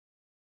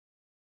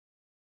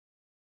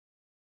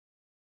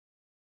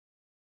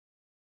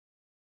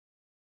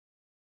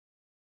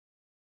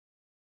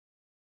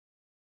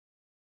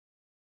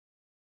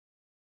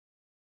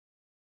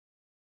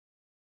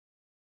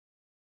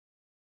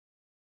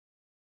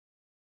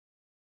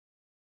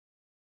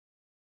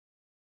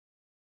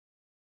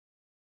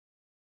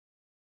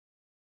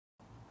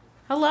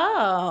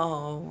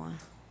Hello.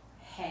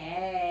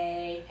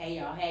 Hey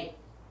y'all, hey.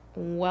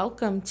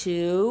 Welcome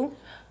to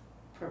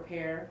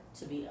Prepare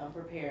to be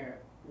unprepared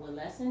with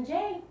Les and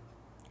Jay.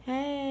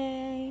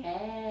 Hey.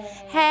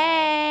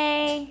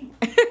 Hey.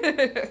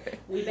 Hey.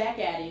 We back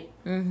at it.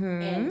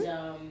 Mm-hmm.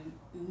 And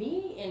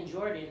me and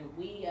Jordan,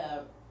 we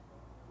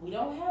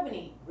don't have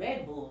any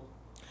Red Bull.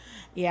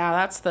 Yeah,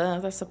 that's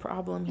the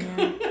problem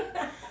here.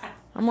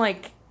 I'm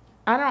like,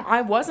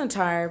 I wasn't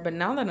tired, but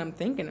now that I'm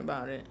thinking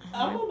about it.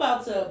 I'm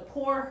about to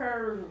pour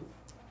her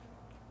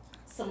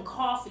some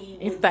coffee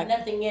with that-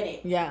 nothing in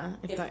it. Yeah.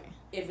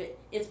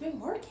 It's been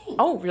working.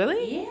 Oh,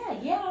 really?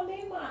 Yeah. I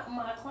made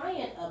my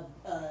client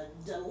a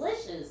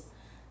delicious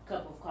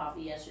cup of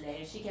coffee yesterday,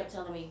 and she kept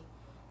telling me,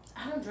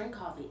 I don't drink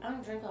coffee.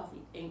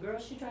 And girl,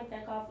 she drank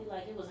that coffee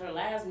like it was her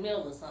last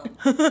meal or something.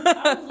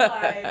 I was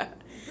like,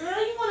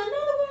 girl, you want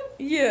another one?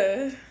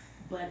 Yeah.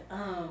 But,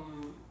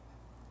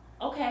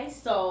 okay,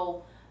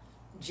 so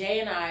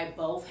Jay and I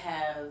both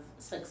have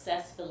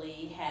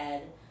successfully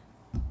had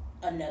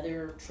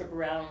another trip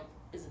around,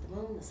 is it the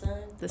moon, the sun?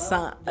 The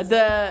sun.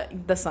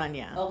 The sun,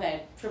 yeah.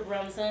 Okay, trip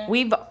around the sun.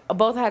 We've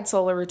both had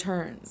solar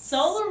returns.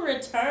 Solar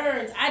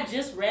returns. I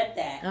just read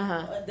that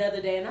Uh-huh. the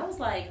other day, and I was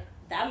like,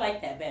 I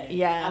like that better.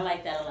 Yeah. I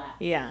like that a lot.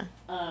 Yeah.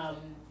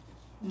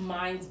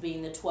 Mine's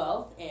being the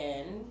 12th,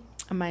 and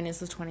Mine is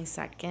the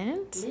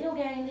 22nd. Leo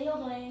gang,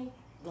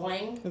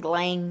 Glang.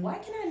 Glang. Why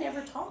can I never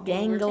talk?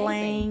 Gang when we're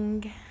taping?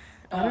 glang.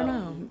 I don't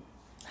know.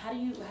 How do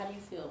you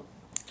feel?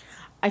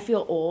 I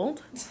feel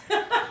old.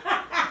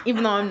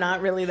 Even though I'm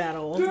not really that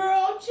old.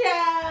 Girl,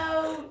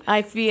 child.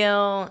 I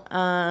feel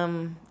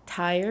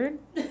tired.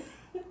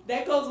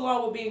 That goes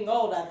along with being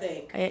old, I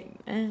think.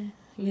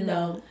 You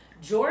know.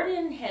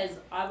 Jordan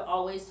I've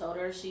always told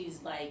her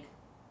she's like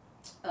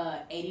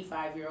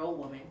 85-year-old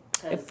woman.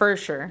 For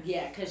sure.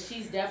 Yeah, because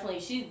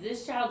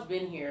this child's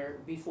been here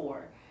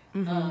before.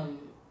 Mm-hmm.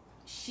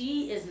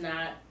 She is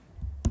not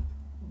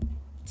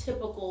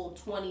typical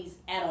 20s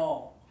at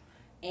all.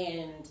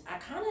 And I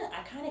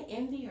kind of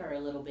envy her a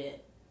little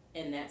bit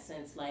in that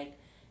sense. Like,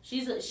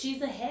 she's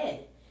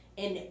ahead.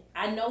 And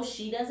I know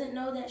she doesn't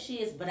know that she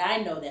is, but I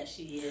know that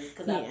she is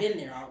because I've been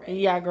there already.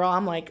 Yeah, girl,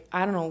 I'm like,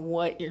 I don't know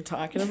what you're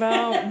talking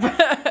about,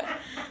 but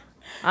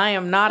I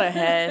am not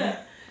ahead.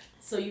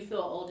 So you feel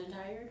old and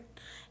tired?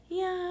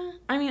 Yeah.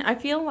 I mean, I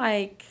feel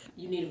like...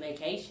 You need a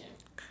vacation.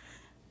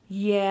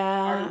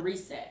 Yeah. Or a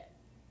reset.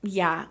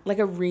 Yeah, like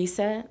a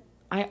reset.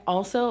 I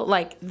also,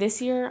 like,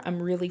 this year,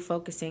 I'm really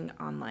focusing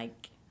on,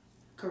 like...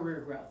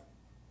 Career growth.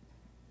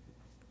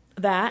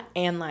 That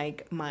and,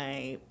 like,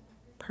 my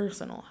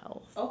personal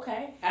health.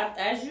 Okay,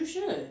 as you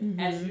should. Mm-hmm.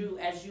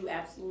 As you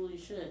absolutely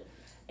should.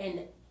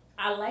 And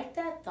I like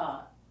that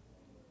thought.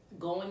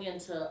 Going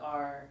into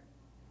our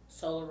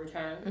solar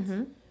returns,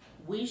 Mm-hmm.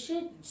 we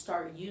should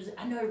start using.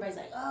 I know everybody's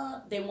like,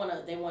 oh, they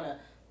wanna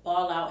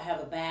ball out,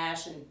 have a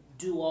bash, and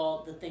do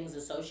all the things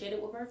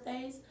associated with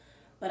birthdays.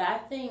 But I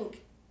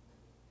think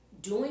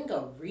doing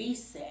a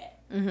reset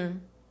Mm-hmm.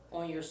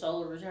 on your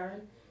solar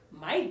return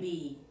might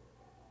be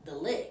the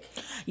lick.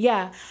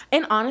 Yeah,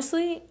 and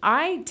honestly,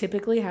 I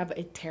typically have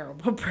a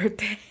terrible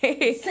birthday.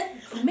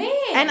 Man!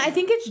 And I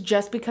think it's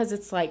just because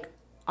it's like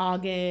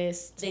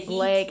August, The heat.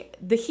 like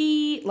the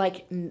heat,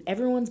 like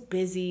everyone's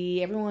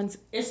busy, everyone's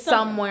It's summer.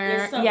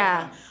 somewhere. It's summer.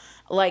 Yeah.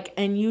 Like,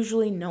 and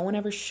usually no one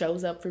ever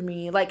shows up for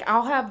me. Like,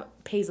 I'll have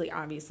Paisley,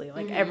 obviously.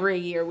 Like, every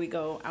year we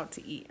go out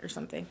to eat or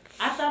something.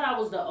 I thought I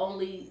was the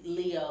only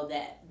Leo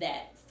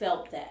that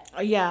felt that.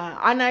 Yeah,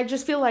 and I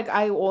just feel like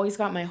I always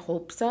got my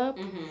hopes up.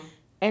 Mm-hmm.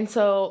 And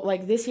so,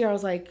 like, this year I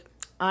was like,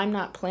 I'm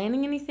not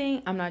planning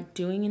anything. I'm not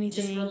doing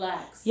anything. Just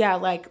relax. Yeah,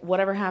 like,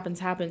 whatever happens,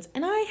 happens.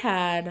 And I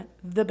had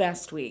the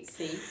best week.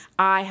 See?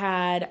 I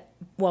had,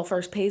 well,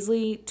 first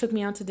Paisley took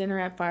me out to dinner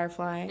at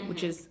Firefly,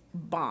 which is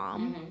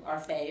bomb. Mm-hmm. Our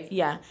fave.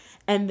 Yeah.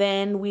 And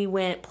then we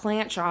went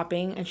plant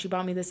shopping, and she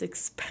bought me this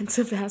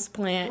expensive-ass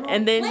plant. Girl,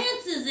 and then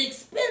plants is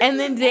expensive. and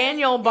then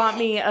Daniel bought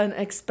me an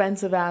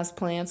expensive-ass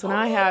plant. So now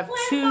I have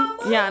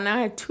now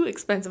I have two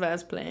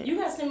expensive-ass plants. You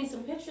gotta send me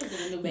some pictures of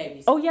the new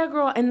babies. Oh yeah,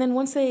 girl. And then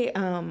once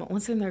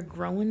in their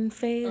growing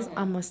phase,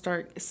 I'm gonna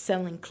start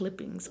selling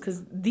clippings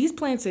because these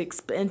plants are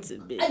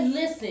expensive, bitch.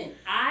 Listen,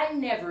 I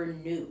never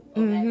knew.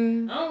 Okay,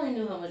 Mm-hmm. I only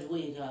knew how much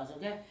weed costs.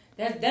 Okay,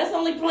 that's the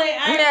only plant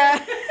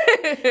Yeah.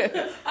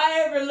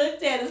 I ever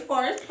looked at as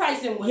far as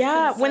pricing was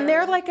Yeah, concerned. when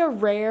they're like a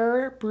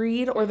rare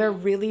breed or they're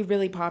really,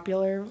 really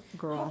popular, I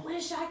girl.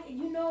 wish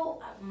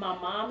my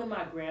mom and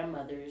my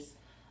grandmothers,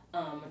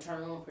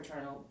 maternal and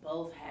paternal,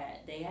 both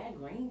had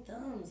green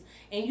thumbs.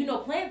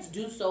 And plants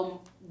do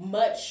so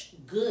much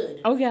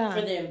good Oh, yeah.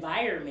 for the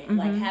environment,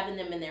 like having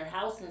them in their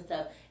house and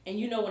stuff. And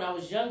when I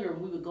was younger,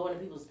 we would go into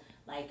people's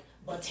like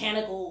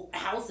botanical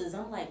houses.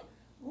 I'm like,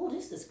 oh,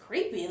 this is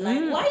creepy. Like,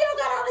 why y'all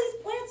got all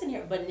these plants in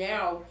here? But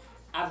now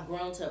I've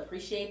grown to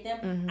appreciate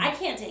them. I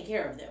can't take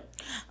care of them.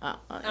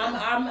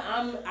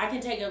 I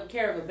can take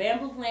care of a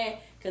bamboo plant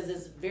because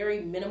it's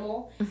very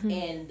minimal,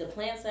 and the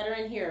plants that are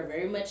in here are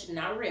very much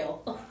not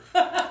real.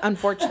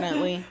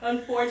 Unfortunately.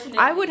 Unfortunately.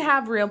 I would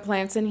have real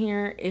plants in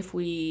here if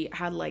we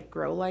had like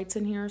grow lights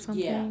in here or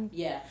something.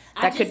 Yeah.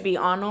 That could be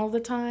on all the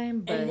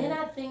time. But... And then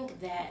I think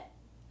that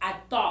I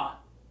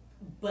thought,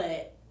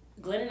 but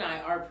Glenn and I,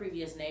 our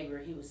previous neighbor,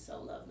 he was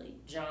so lovely.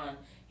 John,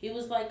 he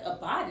was like a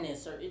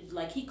botanist, or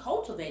like he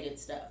cultivated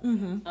stuff.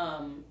 Mm-hmm.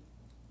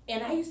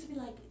 And I used to be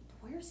like,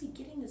 where is he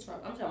getting this from?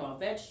 I'm talking about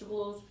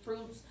vegetables,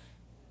 fruits.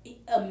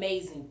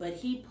 Amazing. But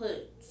he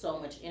put so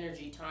much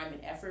energy, time,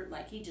 and effort.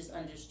 Like, he just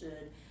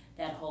understood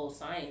that whole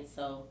science.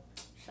 So,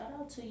 shout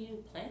out to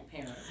you, plant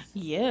parents.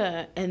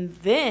 Yeah. And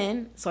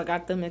then, so I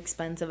got them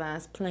expensive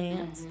ass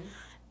plants. Mm-hmm.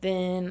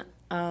 Then,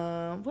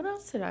 what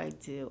else did I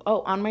do?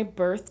 Oh, on my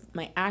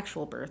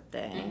actual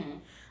birthday, mm-hmm.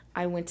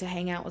 I went to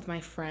hang out with my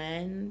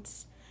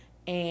friends.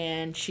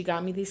 And she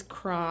got me these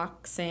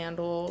Croc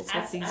sandals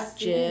with these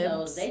jibs.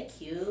 Those. They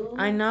cute.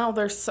 I know.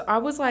 They're so... I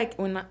was like,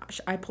 when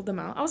I pulled them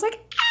out, I was like,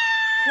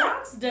 ah!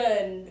 Crocs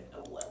done...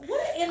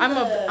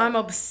 I'm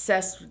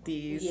obsessed with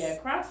these. Yeah,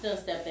 Crocs done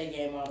stepped their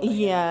game all the way.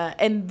 Yeah,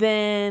 and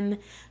then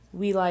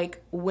we,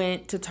 like,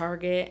 went to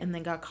Target and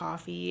then got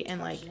coffee.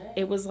 And, like,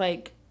 it was,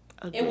 like...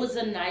 It was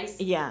a nice...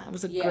 Yeah, it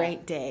was a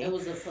great day. It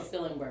was a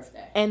fulfilling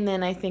birthday. And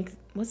then I think...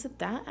 Was it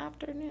that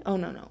afternoon? Oh,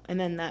 no. And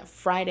then that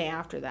Friday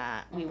after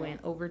that, we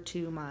went over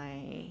to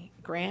my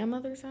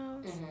grandmother's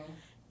house.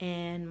 Mm-hmm.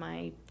 And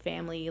my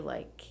family,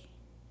 like,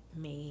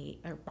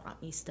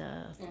 bought me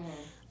stuff. Mm-hmm.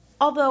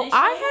 Although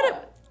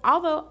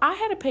I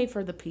had to pay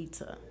for the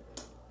pizza.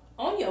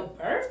 On your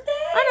birthday?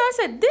 I know. I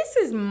said, this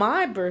is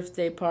my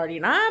birthday party,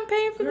 and I'm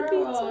paying for the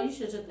pizza. Oh, you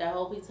should have took that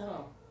whole pizza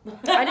home.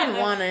 I didn't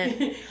want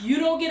it. You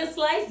don't get a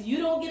slice. You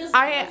don't get a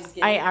slice.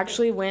 I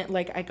actually went,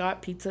 like, I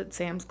got pizza at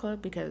Sam's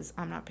Club because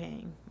I'm not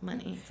paying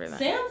money for that.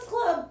 Sam's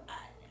Club?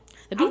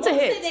 The pizza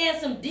hits. They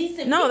had some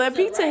decent no, pizza, that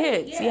pizza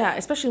right? hits. Yeah,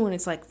 especially when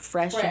it's, like,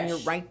 fresh and you're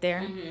right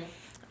there.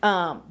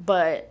 Mm-hmm.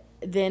 But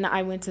then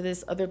I went to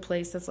this other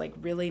place that's, like,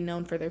 really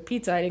known for their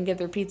pizza. I didn't get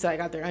their pizza. I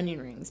got their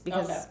onion rings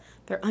because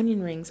their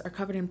onion rings are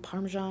covered in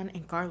Parmesan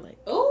and garlic.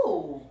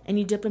 Ooh. And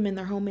you dip them in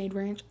their homemade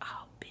ranch.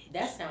 Oh,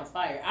 that sounds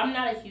fire. I'm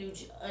not a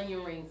huge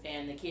onion ring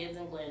fan. The kids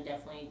in Glen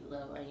definitely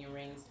love onion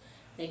rings.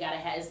 They gotta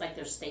have, it's like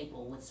their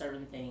staple with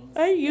certain things.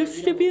 I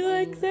used to be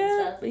like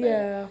that. Stuff,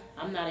 yeah.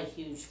 I'm not a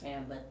huge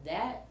fan, but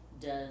that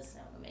does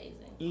sound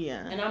amazing.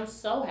 Yeah. And I'm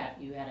so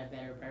happy you had a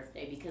better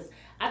birthday because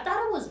I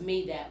thought it was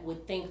me that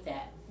would think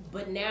that.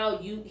 But now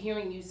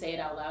hearing you say it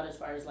out loud as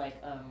far as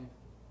like,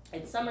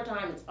 it's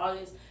summertime, it's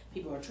August,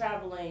 people are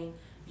traveling,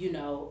 you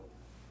know.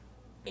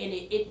 And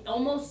it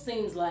almost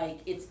seems like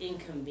it's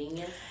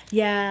inconvenient.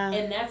 Yeah.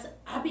 And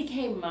I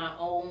became my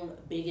own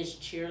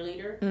biggest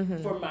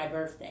cheerleader for my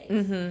birthdays.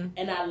 Mm-hmm.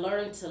 And I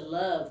learned to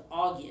love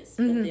August.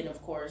 Mm-hmm. But then,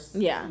 of course,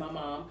 my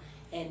mom.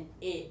 And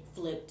it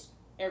flipped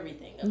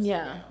everything upside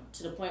down.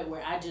 To the point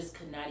where I just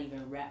could not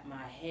even wrap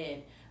my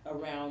head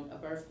around a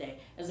birthday.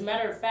 As a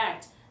matter of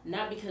fact,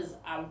 not because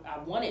I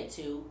wanted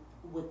to,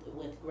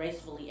 with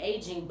gracefully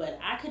aging, but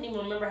I couldn't even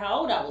remember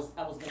how old I was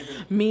gonna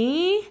be.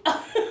 Me?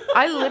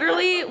 I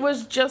literally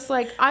was just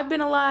like, I've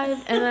been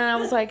alive, and then I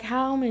was like,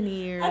 how many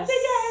years? I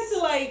think I had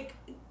to like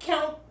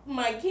count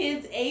my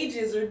kids'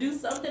 ages or do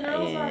something. I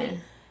was like,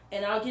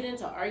 and I'll get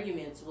into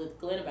arguments with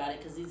Glenn about it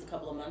because he's a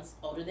couple of months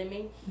older than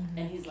me,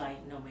 and he's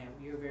like, no ma'am,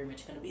 you're very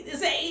much gonna be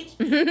this age.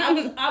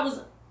 I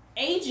was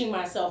aging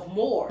myself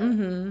more,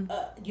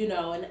 you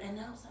know, and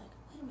I was like,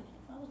 wait a minute,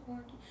 if I was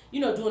born, you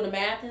know, doing the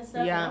math and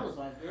stuff. Yeah. And I was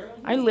like, girl,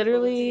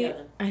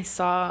 I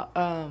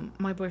saw,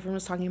 my boyfriend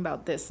was talking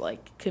about this,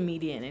 like,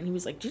 comedian, and he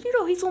was like, did you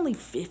know he's only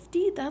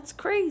 50? That's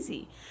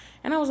crazy.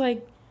 And I was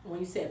like... When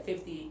you said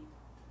 50...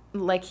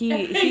 Like,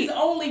 he's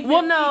only 50.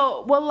 Well,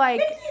 no, well,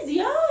 like... 50's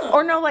young.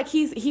 Or no, like,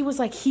 he was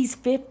like, he's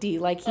 50.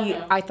 Like,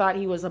 I thought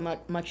he was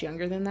much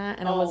younger than that.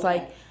 And I was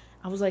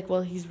like,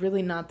 well, he's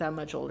really not that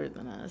much older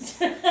than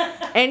us.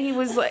 and he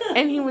was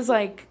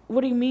like,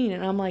 what do you mean?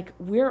 And I'm like,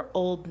 we're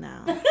old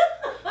now.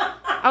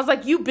 I was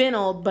like, you've been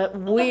old, but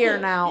we're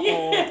now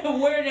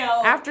old. We're now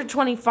old. After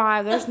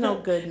 25, there's no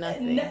good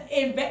nothing.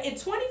 In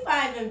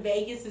 25 in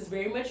Vegas is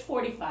very much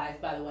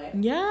 45, by the way.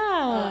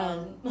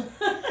 Yeah.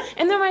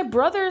 And then my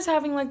brother's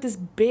having, like, this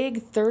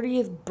big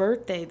 30th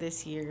birthday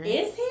this year.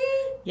 Is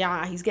he?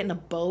 Yeah, he's getting a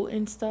boat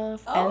and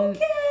stuff.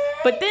 Okay.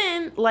 But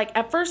then, like,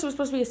 at first it was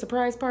supposed to be a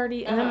surprise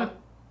party, and then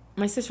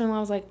my sister-in-law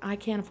was like, I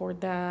can't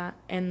afford that.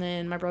 And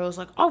then my brother was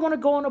like, I want to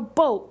go on a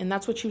boat. And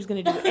that's what she was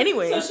going to do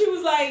anyway. So she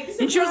was like,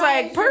 and she was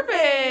like,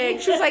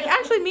 perfect. She was like,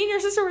 actually, me and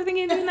your sister were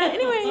thinking of doing that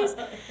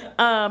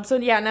anyways. So,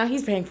 yeah, now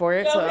he's paying for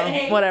it.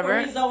 Okay, so,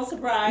 whatever. For his own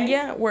surprise.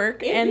 Yeah,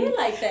 work. It'd be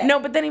like that. No,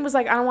 but then he was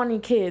like, I don't want any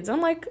kids.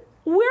 I'm like,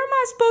 where am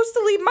I supposed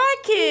to leave my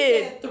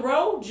kid? He said,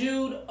 throw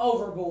Jude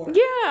overboard.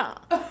 Yeah.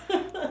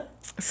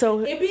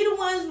 So it'd be the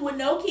ones with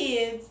no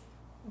kids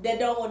that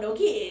don't want no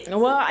kids.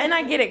 Well, and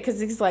I get it because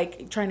he's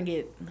like trying to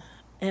get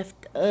effed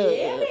up.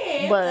 Yeah,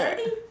 man. But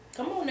 30.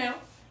 Come on now.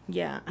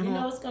 Yeah,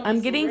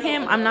 I'm getting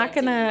him. I'm not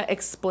gonna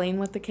explain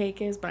what the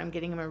cake is, but I'm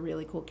getting him a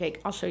really cool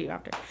cake. I'll show you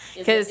after.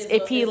 Because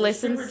if he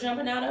listens,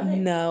 jumping out of it?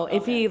 No. Okay.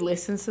 If he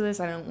listens to this,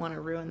 I don't want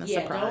to ruin the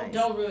surprise.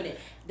 Don't ruin it.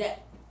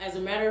 That, as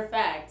a matter of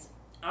fact,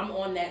 I'm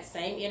on that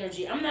same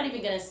energy. I'm not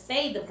even gonna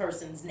say the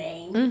person's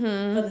name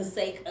for the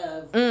sake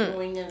of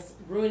ruining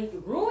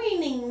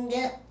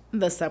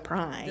the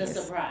surprise. The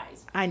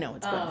surprise. I know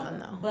what's going on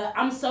though. But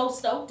I'm so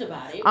stoked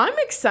about it. I'm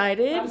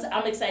excited.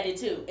 I'm excited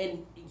too,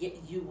 and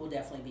you will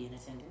definitely be in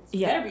attendance.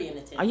 You yeah. better be in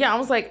attendance. Yeah, I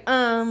was like,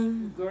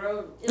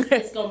 girl,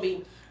 it's gonna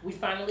be. We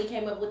finally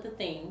came up with the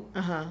theme.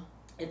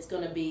 It's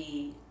gonna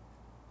be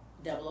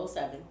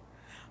 007.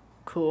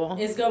 Cool.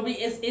 It's gonna be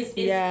it's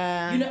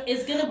yeah. You know,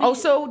 it's gonna be. Oh,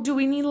 so do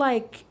we need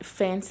like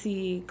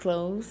fancy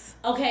clothes?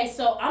 Okay,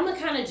 so I'm gonna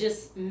kind of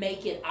just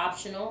make it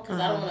optional because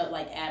I don't want to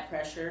like add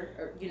pressure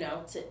or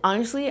to.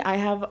 Honestly, I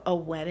have a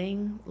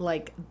wedding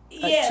like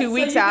 2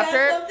 weeks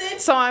after,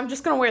 so I'm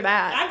just gonna wear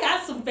that. I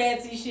got some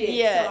fancy shit.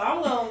 Yeah. So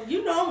I'm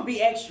gonna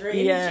be extra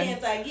any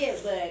chance I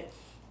get, but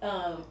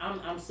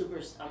I'm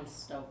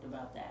stoked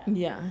about that.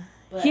 Yeah.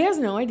 But he has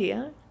no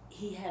idea.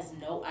 He has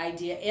no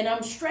idea, and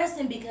I'm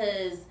stressing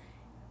because.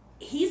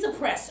 He's a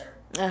presser.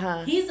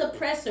 He's a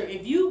presser.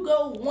 If you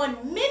go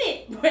 1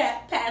 minute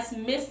past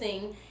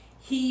missing,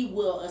 he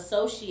will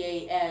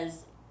associate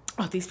as.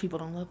 Oh, these people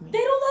don't love me. They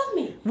don't love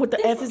me. What the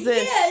F is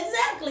this? Yeah,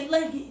 exactly.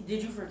 Like,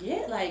 did you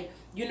forget? Like,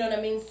 you know what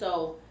I mean?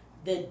 So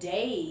the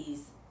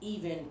days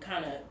even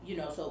kind of,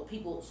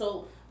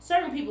 so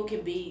certain people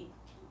can be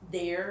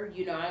there.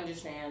 I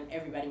understand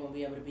everybody won't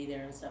be able to be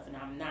there and stuff, and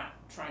I'm not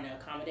trying to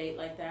accommodate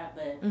like that.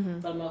 But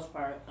for the most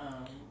part,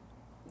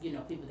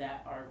 people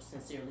that are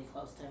sincerely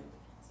close to him,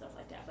 stuff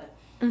like that. But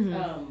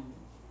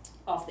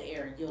off the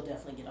air, you'll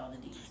definitely get all the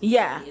details.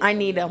 Yeah, I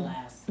need them.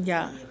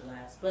 Yeah.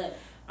 But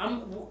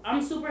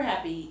I'm super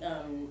happy.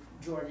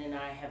 Jordan and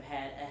I have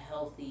had a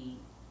healthy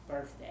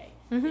birthday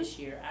this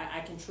year.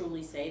 I can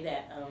truly say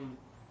that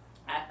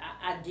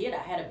I did. I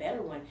had a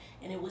better one,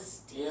 and it was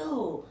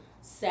still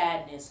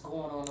sadness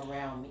going on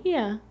around me.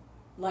 Yeah.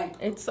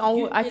 Like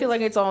I feel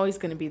like it's always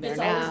going to be there. It's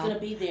now. always going to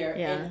be there.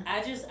 Yeah. And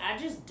I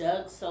just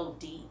dug so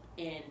deep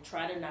and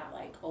try to not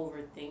like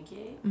overthink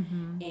it,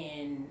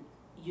 and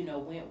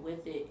went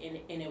with it,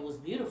 and it was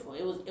beautiful.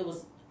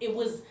 It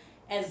was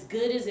as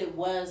good as it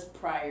was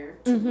prior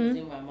to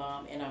losing my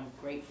mom, and I'm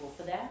grateful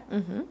for that.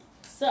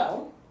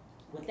 So,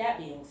 with that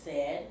being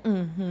said,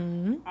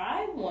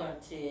 I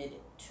wanted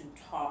to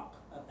talk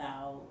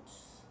about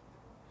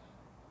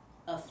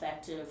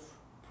effective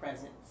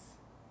presence.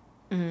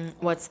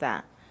 What's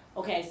that?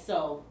 Okay,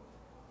 so,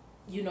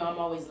 I'm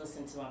always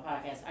listening to my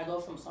podcast. I go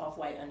from soft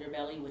white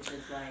underbelly, which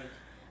is like,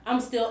 I'm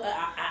still,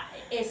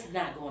 it's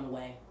not going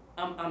away.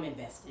 I'm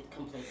invested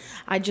completely.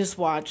 I just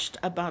watched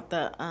about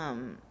the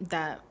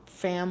that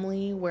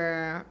family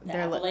where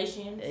they're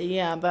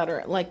Appalachians? that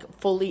are like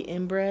fully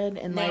inbred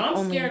and now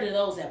I'm scared of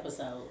those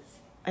episodes.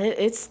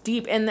 It's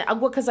deep, and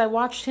because I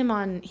watched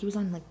him he was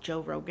on like Joe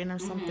Rogan or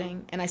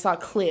something, and I saw a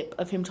clip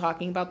of him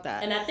talking about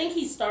that. And I think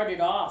he started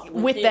off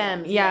with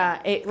them.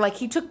 Yeah,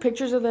 he took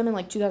pictures of them in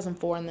like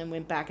 2004, and then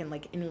went back and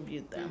like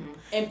interviewed them.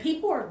 And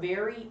people are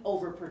very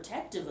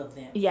overprotective of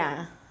them.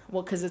 Yeah,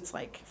 well, because it's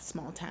like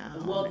small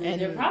town. Well,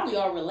 they're probably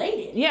all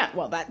related. Yeah,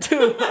 well, that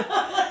too.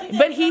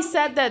 But he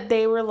said that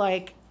they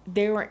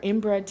were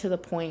inbred to the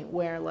point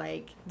where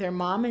like their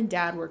mom and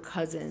dad were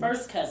cousins.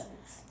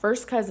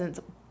 First cousins,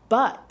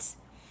 but.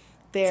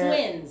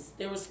 Twins.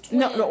 There was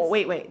twins. No,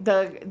 wait.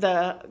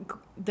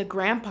 The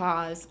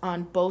grandpas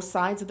on both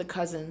sides of the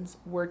cousins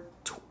were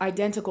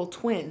identical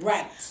twins.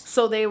 Right.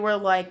 So they were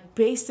like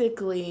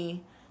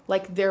basically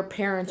like their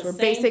parents were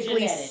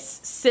basically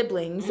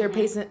siblings.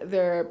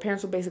 Their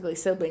parents were basically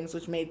siblings,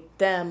 which made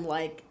them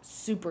like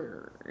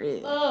super.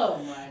 Oh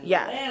my.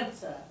 Yeah.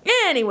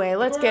 Anyway,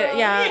 let's get it.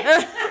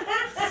 Yeah.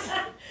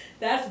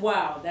 That's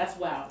wild.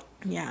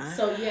 Yeah.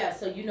 So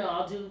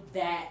I'll do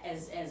that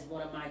as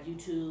one of my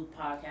YouTube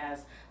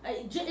podcasts.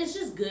 It's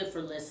just good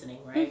for listening,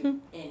 right?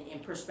 In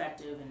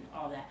perspective and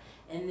all that.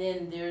 And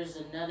then there's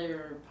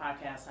another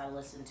podcast I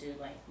listen to,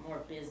 like more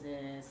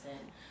business,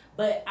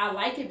 but I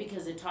like it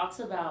because it talks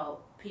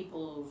about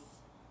people's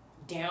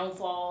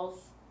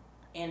downfalls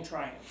and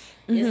triumphs.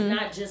 It's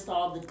not just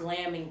all the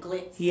glam and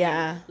glitz.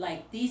 Yeah.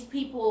 Like these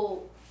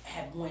people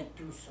have went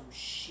through some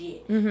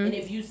shit, and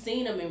if you've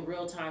seen them in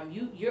real time,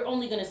 you're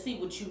only gonna see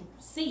what you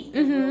see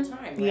in real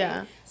time, right?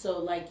 Yeah. So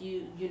like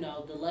the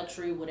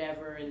luxury,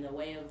 whatever, and the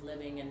way of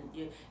living, and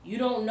you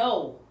don't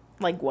know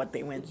like what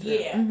they went through.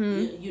 Yeah,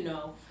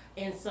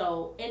 and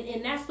so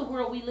and that's the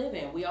world we live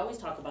in. We always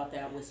talk about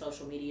that with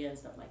social media and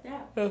stuff like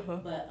that.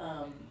 But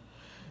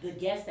the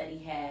guest that he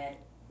had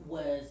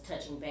was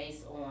touching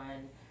base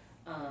on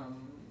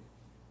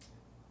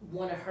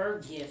one of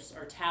her gifts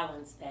or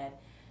talents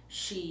that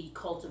she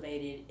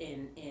cultivated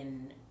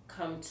and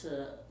come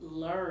to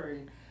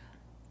learn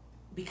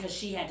because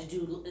she had to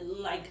do,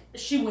 like,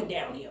 she went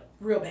downhill,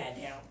 real bad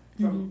down,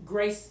 from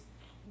grace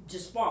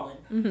just falling.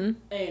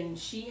 And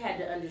she had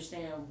to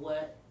understand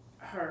what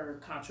her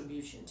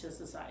contribution to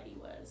society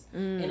was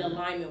in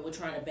alignment with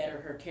trying to better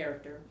her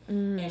character.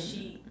 And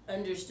she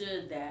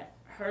understood that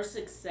her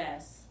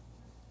success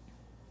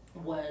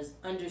was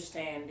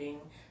understanding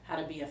how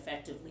to be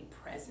effectively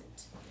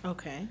present.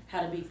 Okay.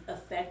 How to be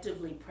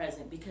effectively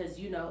present, because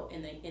you know,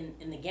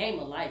 in the game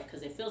of life,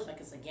 because it feels like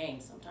it's a game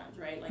sometimes,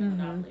 right? Like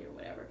Monopoly or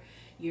whatever.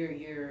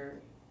 You're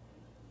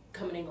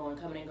coming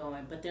and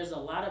going, but there's a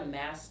lot of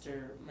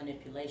master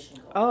manipulation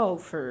going. Oh,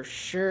 for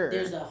sure.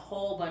 There's a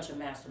whole bunch of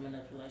master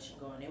manipulation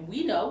going, and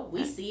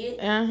we see it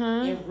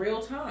in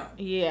real time.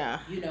 Yeah.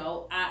 You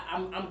know,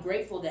 I'm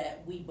grateful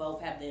that we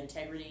both have the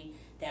integrity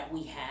that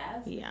we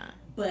have. Yeah.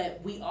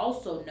 But we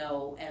also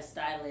know, as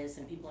stylists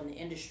and people in the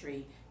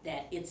industry,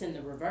 that it's in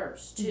the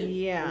reverse too.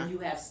 Yeah. Where you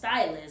have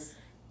stylists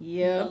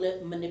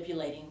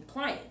manipulating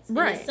clients.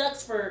 Right. And it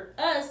sucks for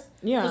us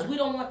because we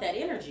don't want that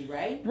energy,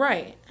 right?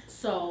 Right.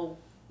 So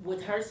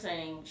with her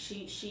saying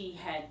she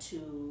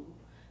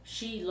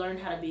learned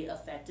how to be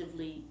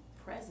effectively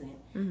present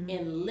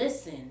and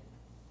listen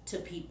to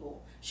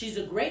people. She's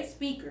a great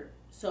speaker.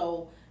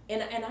 So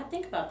and I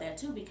think about that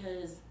too,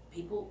 because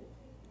people,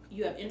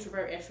 you have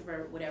introvert,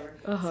 extrovert, whatever.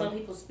 Some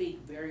people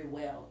speak very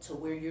well to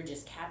where you're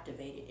just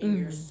captivated and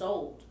you're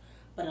sold.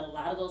 But a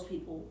lot of those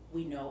people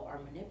we know are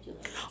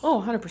manipulators.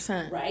 Oh,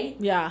 100%. Right?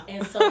 Yeah.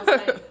 And so it's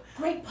like,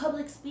 great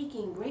public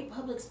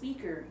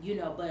speaker, you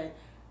know, but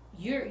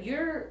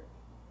you're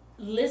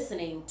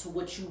listening to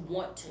what you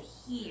want to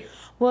hear.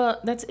 Well,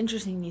 that's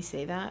interesting you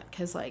say that,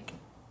 because, like,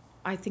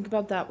 I think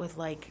about that with,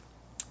 like,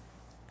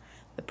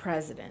 the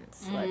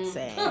presidents, let's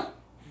say.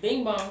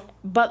 Bing bong.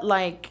 But,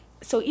 like,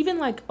 so even,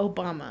 like,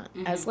 Obama,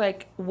 as,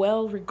 like,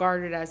 well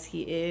regarded as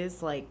he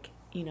is, like,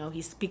 you know,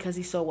 because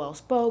he's so well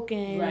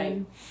spoken.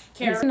 Right.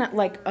 He's not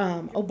like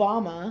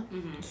Obama.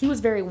 He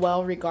was very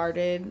well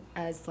regarded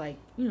as, like,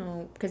 you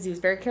know, because he was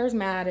very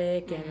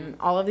charismatic and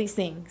all of these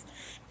things.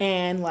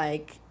 And,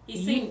 like,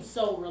 he seemed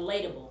so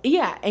relatable.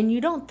 Yeah, and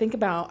you don't think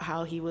about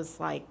how he was,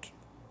 like,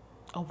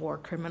 a war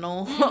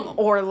criminal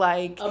or,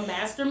 like, a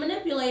master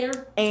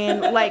manipulator. And,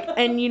 like,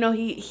 and, you know,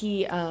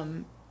 he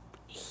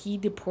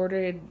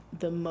deported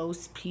the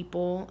most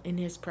people in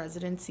his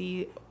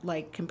presidency,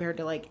 like, compared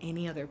to, like,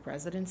 any other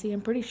presidency,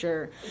 I'm pretty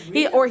sure.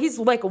 Really? He's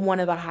like one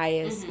of the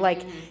highest.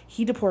 Like,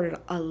 he deported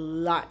a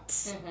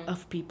lot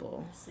of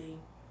people. See.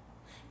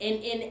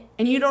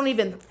 And you don't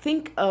even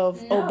think of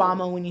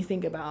Obama when you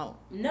think about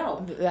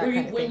that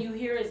kind of when thing. you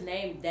hear his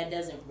name, that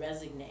doesn't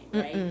resonate,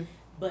 right?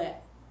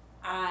 But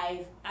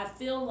I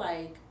feel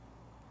like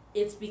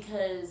it's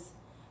because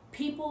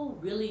people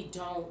really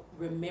don't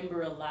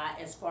remember a lot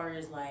as far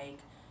as, like,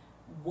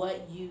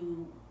 what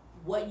you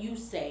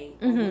say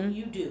or what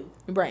you do,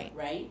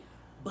 right?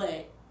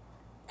 But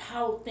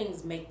how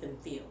things make them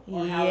feel,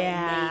 or how it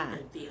made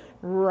them feel,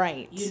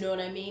 right? You know what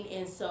I mean?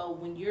 And so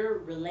when you're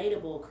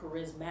relatable,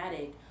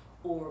 charismatic,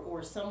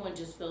 or someone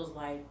just feels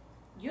like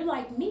you're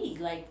like me,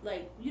 like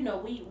you know,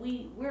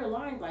 we're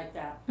aligned like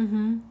that.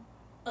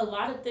 A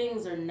lot of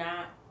things are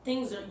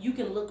you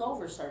can look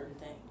over certain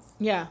things,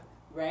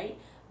 right?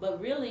 But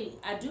really,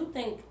 I do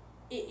think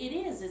it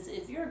is. It's,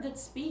 if you're a good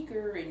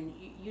speaker and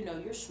you know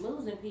you're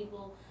schmoozing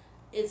people,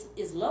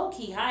 it's low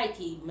key, high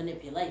key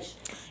manipulation.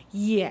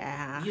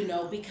 Yeah. You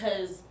know,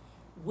 because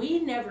we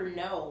never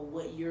know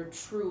what your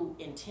true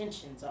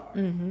intentions are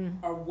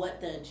or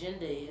what the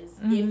agenda is,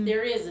 if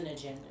there is an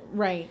agenda.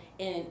 Right.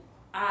 And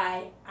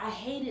I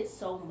hate it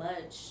so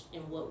much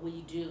in what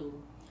we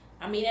do.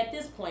 I mean, at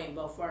this point,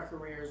 both of our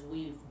careers,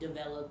 we've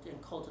developed and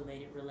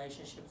cultivated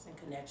relationships and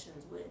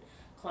connections with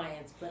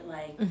clients. But,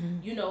 like,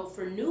 you know,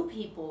 for new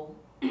people,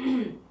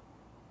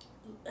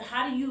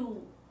 how do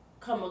you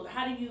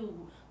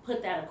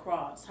put that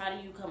across? How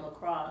do you come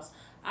across?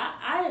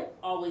 I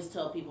always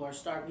tell people, or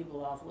start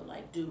people off with,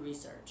 like, do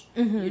research.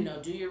 You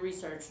know, do your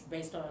research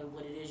based on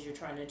what it is you're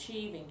trying to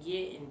achieve and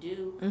get and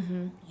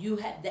do. You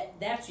have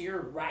that's your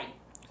right.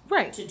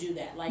 Right. To do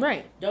that.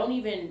 Like, don't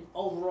even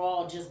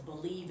overall just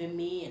believe in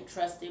me and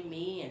trust in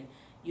me and,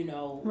 you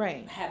know,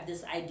 have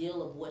this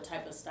ideal of what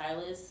type of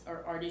stylist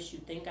or artist you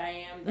think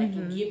I am that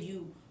can give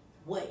you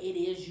what it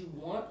is you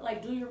want.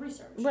 Like, do your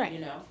research. Right. You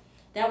know?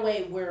 That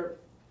way we're,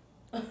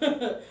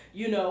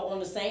 you know, on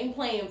the same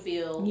playing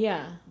field.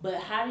 Yeah.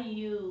 But how do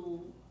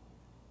you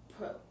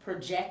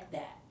project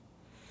that?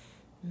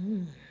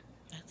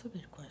 That's a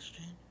good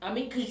question. I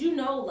mean, because, you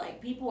know, like,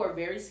 people are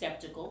very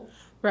skeptical.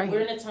 Right.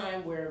 We're in a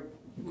time where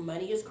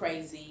money is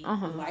crazy,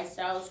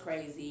 lifestyle is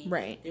crazy.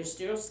 Right. There's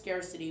still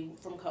scarcity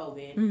from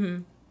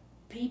COVID.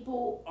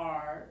 People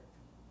are,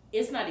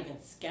 it's not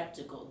even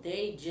skeptical.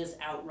 They just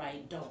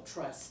outright don't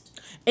trust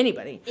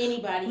anybody,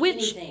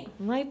 which, anything.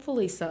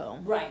 Rightfully so.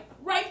 Right.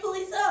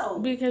 Rightfully so.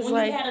 Because, when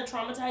like, you had a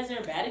traumatizing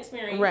or bad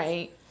experience.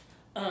 Right.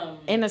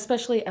 And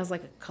especially as,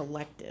 like, a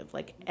collective,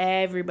 like,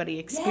 everybody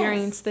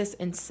experienced this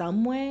in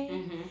some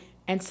way.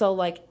 And so,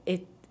 like,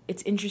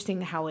 it's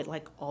interesting how it,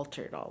 like,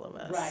 altered all of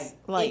us. Right.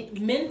 Like,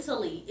 it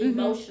mentally,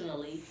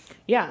 emotionally,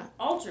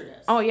 altered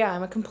us. Oh, yeah.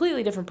 I'm a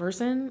completely different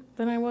person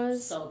than I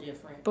was. So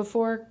different.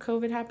 Before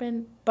COVID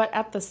happened. But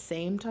at the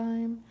same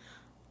time,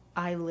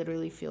 I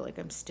literally feel like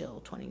I'm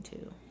still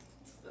 22.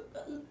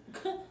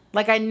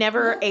 Like, I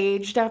never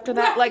aged after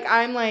that. Like,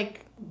 I'm,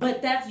 like,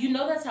 But that's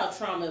how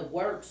trauma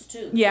works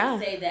too. Yeah.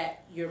 They say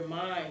that your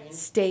mind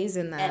stays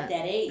in that at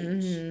that age.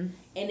 Mm-hmm.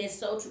 And it's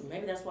so true.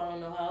 Maybe that's why I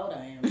don't know how old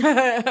I am.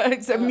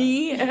 It's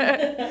me.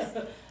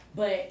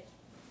 But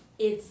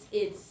it's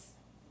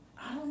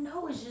I don't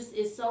know,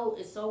 it's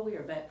so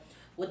weird. But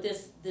what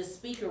this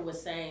speaker was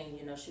saying,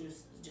 she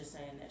was just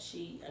saying that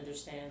she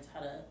understands how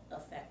to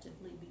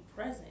effectively be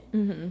present.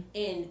 Mm-hmm.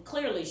 And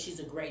clearly she's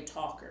a great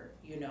talker,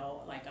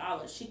 like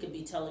she could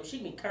be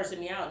cursing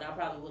me out and I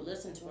probably would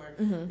listen to her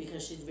mm-hmm.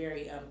 because she's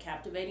very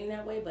captivating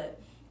that way. But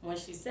when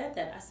she said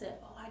that, I said,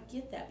 oh, I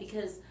get that,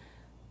 because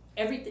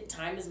everything,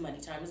 time is money.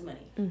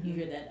 Mm-hmm. You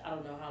hear that, I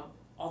don't know how,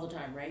 all the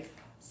time, right?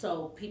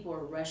 So people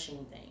are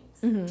rushing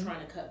things, mm-hmm.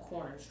 trying to cut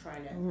corners,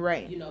 trying to,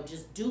 right.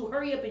 Just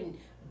hurry up and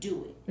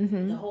do it.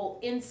 Mm-hmm. The whole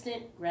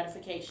instant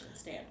gratification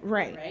standard.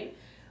 Right?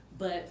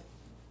 But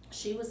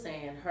she was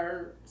saying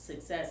her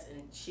success,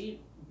 and she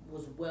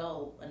was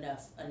well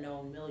enough a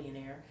known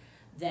millionaire,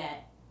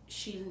 that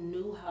she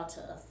knew how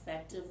to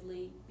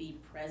effectively be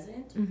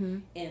present mm-hmm.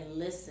 and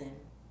listen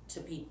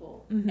to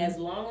people mm-hmm. as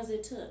long as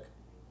it took.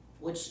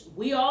 Which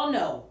we all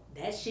know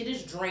that shit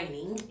is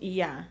draining.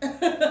 Yeah,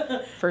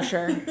 for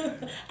sure.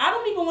 I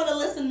don't even want to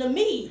listen to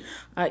me.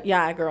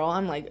 Yeah, girl.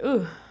 I'm like,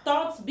 ooh.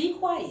 Thoughts, be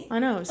quiet. I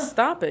know.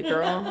 Stop it,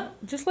 girl.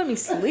 Just let me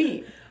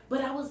sleep.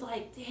 But I was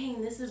like,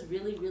 dang, this is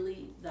really,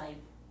 really, like,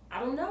 I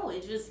don't know.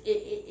 It just,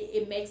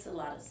 it makes a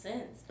lot of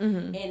sense.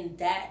 Mm-hmm. And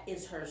that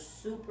is her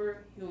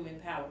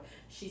superhuman power.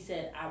 She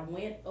said, I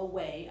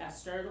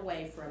started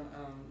away from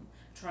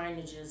trying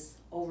to just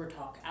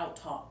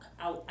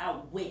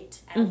outwit,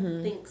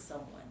 outthink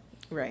someone.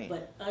 Right.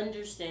 But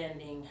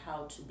understanding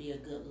how to be a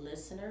good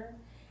listener,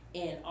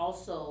 and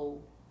also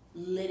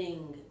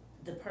letting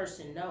the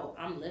person know,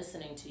 I'm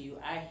listening to you.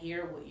 I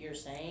hear what you're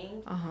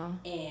saying,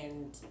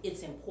 and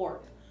it's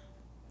important.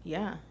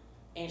 Yeah.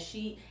 And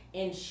she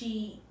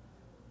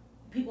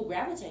people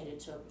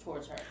gravitated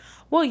towards her.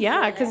 Well,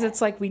 yeah, because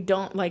it's like we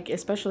don't, like,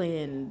 especially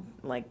in,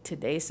 like,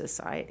 today's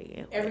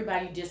society.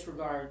 Everybody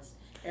disregards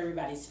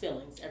everybody's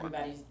feelings,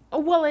 everybody's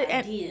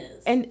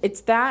ideas. And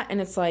it's that, and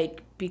it's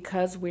like,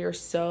 because we're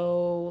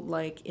so,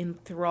 like,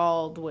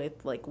 enthralled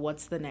with, like,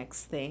 what's the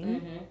next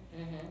thing,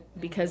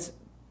 because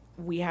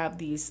we have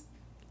these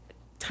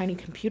tiny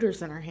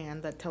computers in our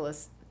hand that tell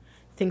us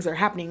things are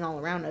happening all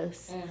around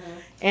us.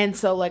 And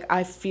so, like,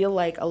 I feel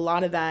like a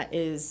lot of that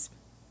is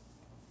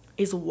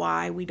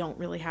why we don't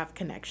really have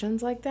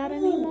connections like that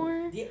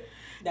anymore. Yeah.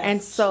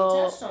 And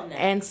so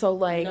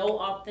like, no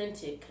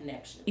authentic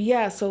connection.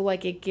 Yeah, so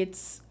like it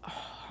gets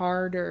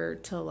harder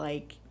to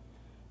like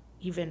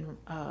even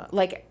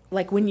like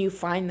when you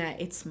find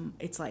that, it's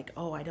like,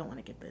 oh, I don't want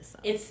to give this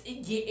up. It's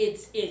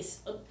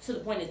to the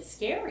point it's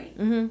scary.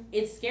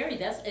 It's scary.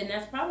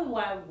 That's probably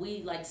why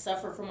we like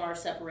suffer from our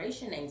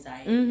separation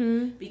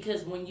anxiety,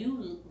 because when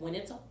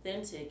it's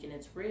authentic and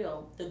it's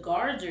real, the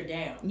guards are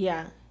down.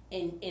 Yeah.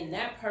 And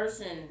that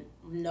person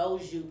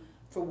knows you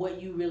for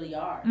what you really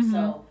are.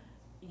 So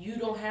you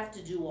don't have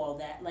to do all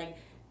that. Like,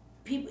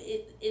 people,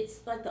 it's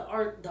like the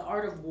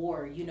art of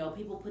war.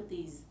 People put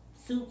these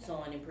suits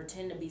on and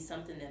pretend to be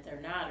something that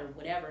they're not, or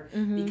whatever,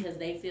 because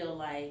they feel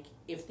like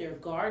if their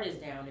guard is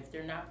down, if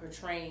they're not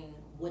portraying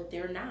what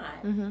they're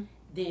not,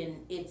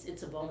 then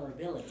it's a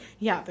vulnerability.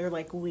 Yeah, they're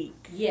like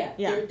weak. Yeah.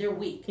 They're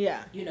weak.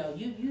 Yeah.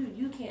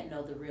 You can't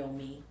know the real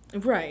me.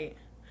 Right.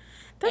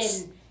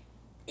 It's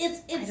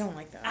I don't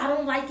like that. I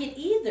don't like it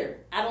either.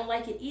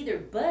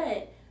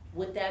 But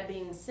with that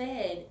being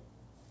said,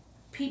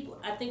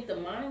 I think the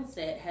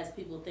mindset has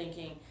people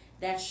thinking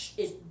that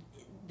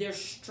there's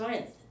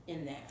strength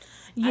in that.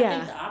 Yeah. I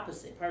think the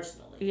opposite,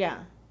 personally. Yeah.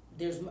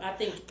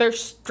 There's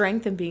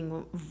strength in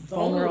being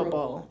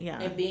vulnerable.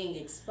 Yeah. And being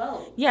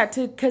exposed. Yeah,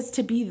 because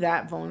to be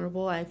that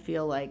vulnerable, I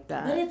feel like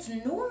that. But it's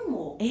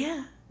normal.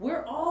 Yeah.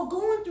 We're all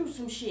going through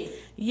some shit.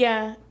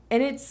 Yeah.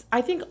 And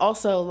I think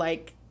also,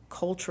 like,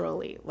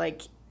 culturally,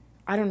 like,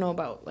 I don't know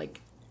about, like,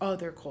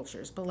 other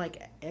cultures, but,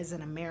 like, as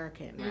an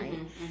American, right?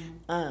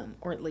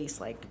 Or at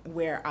least, like,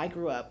 where I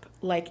grew up,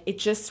 like, it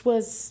just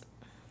was,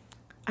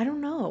 I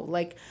don't know,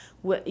 like,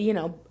 what,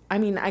 I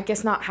mean, I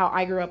guess not how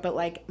I grew up, but,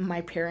 like,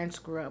 my parents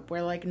grew up,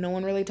 where, like, no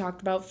one really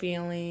talked about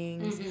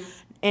feelings,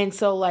 and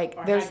so, like,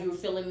 or how you were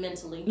feeling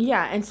mentally.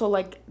 Yeah, and so,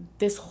 like,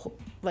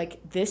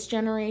 this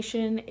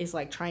generation is,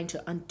 like, trying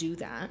to undo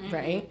that,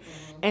 right?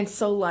 And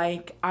so,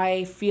 like,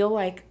 I feel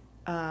like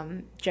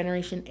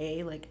Generation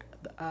A, like,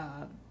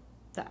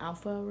 the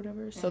Alpha or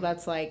whatever, so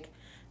that's, like,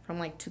 from,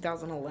 like,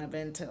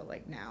 2011 to,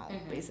 like, now,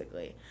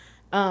 basically,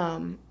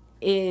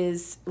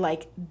 is,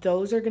 like,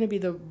 those are gonna be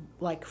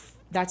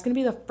that's gonna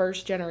be the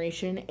first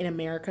generation in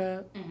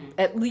America,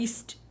 at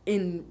least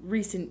in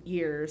recent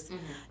years,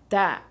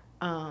 that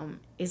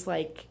is,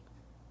 like,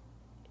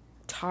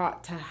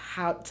 taught to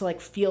how to,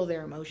 like, feel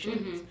their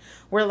emotions.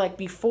 Where, like,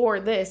 before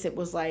this, it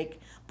was like,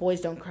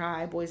 boys don't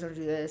cry, boys don't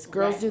do this,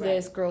 girls do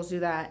this, girls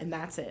do that, and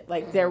that's it.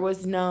 Like,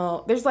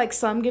 there's like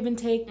some give and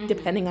take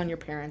depending on your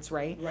parents,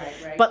 right?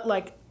 Right. But,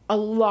 like, a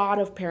lot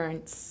of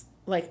parents,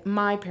 like,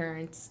 my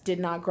parents did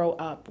not grow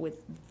up with,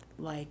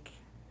 like,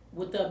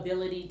 with the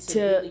ability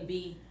to really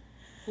be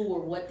who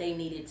were what they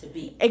needed to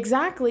be.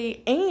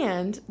 Exactly.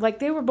 And like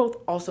they were both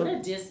also what a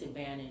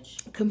disadvantage.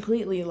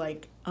 Completely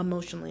like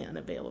emotionally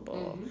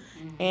unavailable.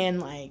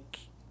 And like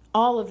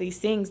all of these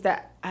things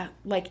that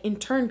like in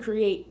turn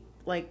create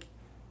like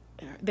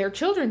their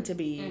children to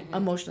be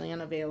emotionally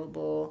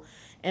unavailable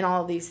and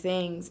all these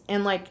things.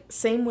 And like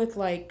same with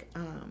like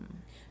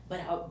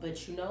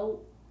but you know,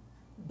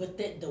 but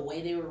the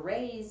way they were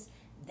raised,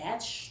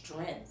 that's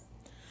strength.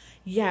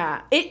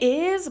 Yeah, it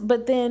is,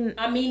 but then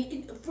I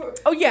mean, for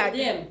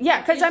them,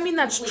 because I mean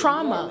that's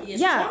trauma.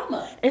 It's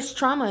trauma. It's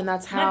trauma, and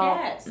that's how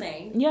my dad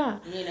same. Yeah,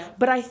 you know.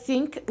 But I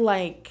think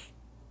like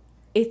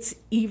it's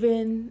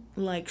even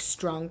like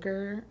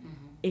stronger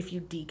if you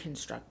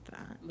deconstruct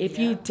that. If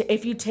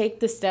you take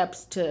the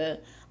steps to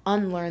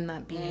unlearn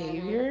that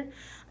behavior.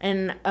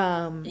 And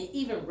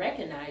even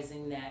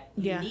recognizing that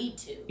you need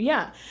to.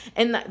 Yeah,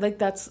 and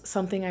that's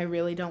something I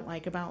really don't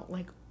like about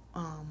like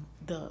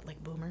the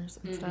like boomers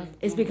and stuff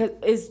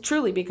is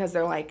truly because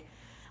they're like,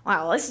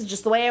 wow, this is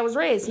just the way I was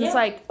raised. And it's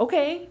like,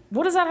 okay,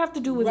 what does that have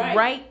to do with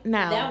right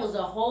now? That was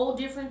a whole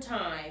different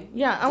time.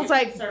 Yeah, I was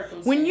like,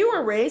 when you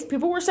were raised,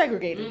 people were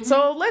segregated.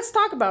 So let's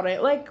talk about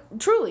it. Like,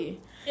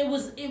 truly. It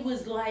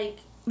was like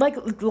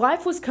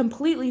life was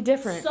completely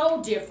different.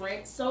 So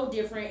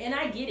different. And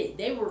I get it.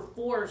 They were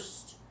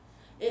forced.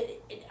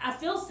 I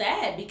feel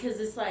sad because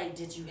it's like,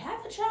 did you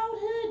have a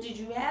childhood? Did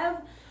you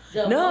have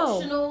the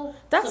emotional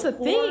that's support?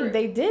 The thing.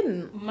 They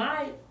didn't.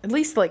 At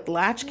least like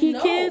latchkey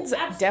kids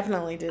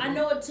definitely didn't. I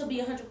know it to be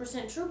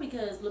 100% true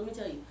because let me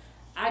tell you,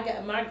 I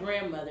got my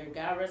grandmother,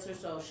 God rest her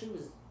soul, she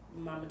was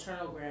my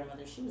maternal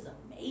grandmother. She was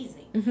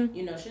amazing.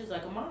 You know, she was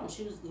like a mom.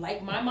 She was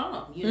like my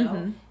mom, you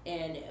know.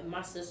 And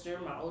my sister,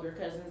 my older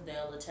cousins,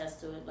 they'll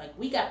attest to it. Like,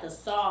 we got the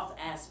soft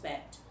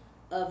aspect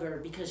of her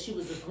because she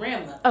was a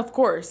grandmother. Of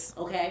course.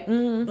 Okay?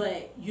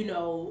 But, you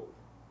know,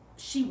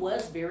 she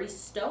was very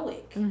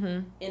stoic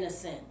in a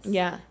sense.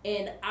 Yeah.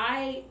 And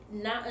I,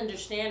 not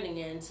understanding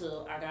it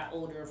until I got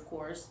older, of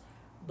course,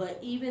 but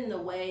even the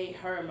way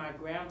her and my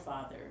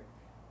grandfather,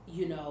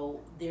 you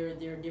know, their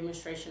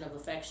demonstration of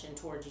affection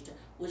towards each other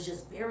was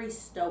just very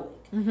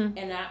stoic. And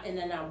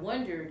then I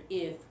wondered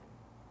if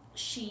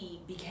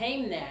she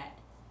became that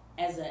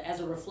as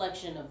a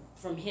reflection of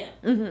from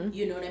him.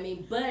 You know what I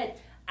mean? But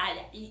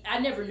I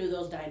never knew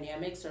those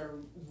dynamics or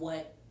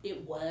what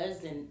it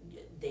was, and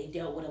they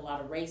dealt with a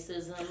lot of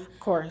racism, of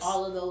course,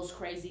 all of those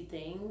crazy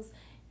things.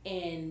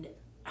 And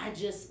I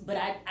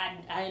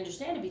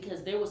understand it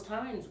because there was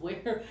times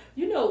where,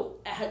 you know,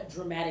 how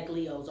dramatic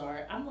Leos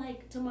are. I'm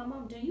like to my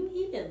mom, do you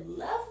even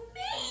love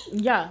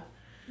me? Yeah.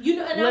 You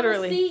know, and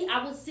literally.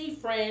 I would see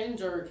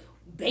Friends or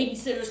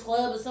Babysitter's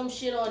Club or some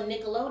shit on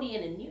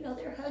Nickelodeon, and, you know,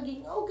 they're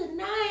hugging, oh, good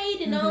night,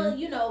 and all,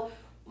 you know.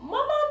 My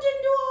mom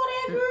didn't do all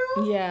that,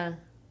 girl. Yeah.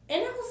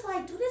 And I was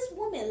like, do this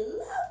woman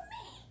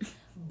love me?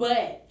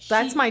 But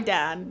that's my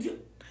dad.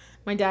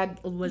 My dad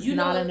was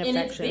not an affectionate.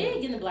 And it's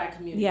big in the black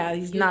community. Yeah,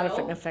 he's not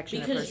an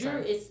affectionate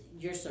person. Because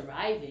you're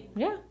surviving.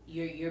 Yeah.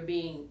 You're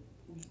being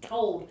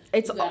told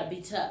you gotta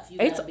be tough.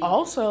 It's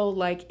also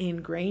like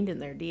ingrained in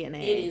their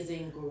DNA. It is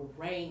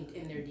ingrained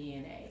in their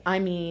DNA. I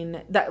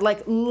mean, that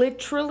like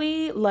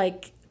literally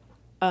like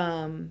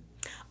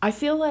I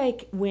feel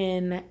like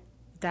when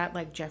that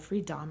like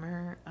Jeffrey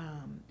Dahmer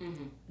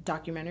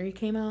documentary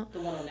came out,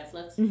 the one on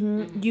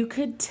Netflix, you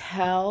could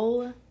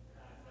tell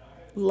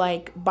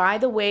like by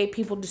the way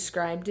people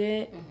described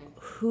it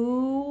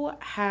who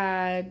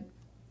had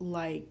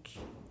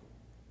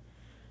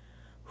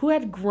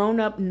grown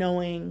up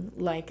knowing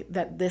like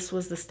that this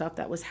was the stuff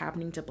that was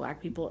happening to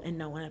black people and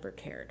no one ever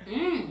cared.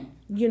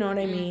 You know what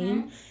I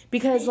mean?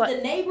 Because like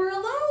the neighbor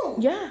alone.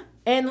 Yeah.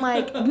 And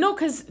like no,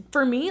 because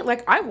for me,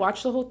 like I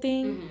watched the whole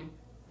thing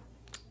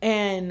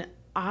and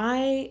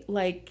I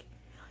like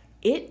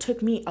it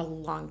took me a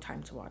long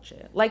time to watch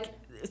it. Like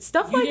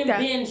stuff like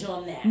that. You didn't binge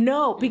on that.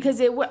 No, because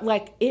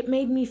it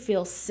made me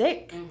feel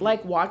sick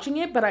like watching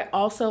it, but I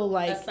also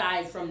like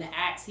aside from the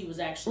acts he was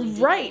actually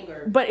doing,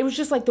 right. But it was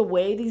just like the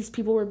way these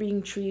people were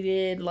being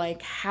treated,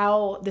 like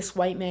how this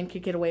white man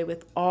could get away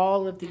with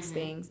all of these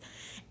things,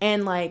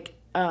 and like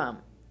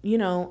you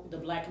know, the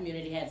black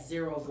community had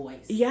zero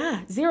voice.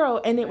 Yeah, zero,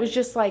 and it was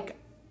just like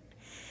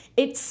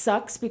it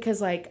sucks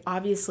because like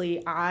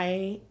obviously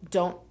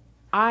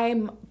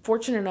I'm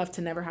fortunate enough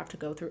to never have to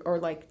go through or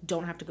like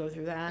don't have to go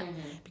through that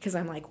because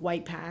I'm like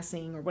white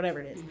passing or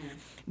whatever it is.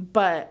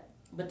 But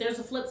there's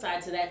a flip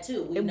side to that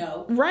too. We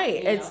know.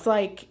 Right. You it's know.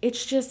 Like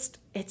it's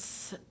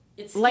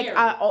like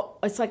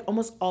it's like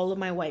almost all of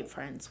my white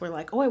friends were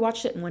like, "Oh, I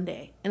watched it in one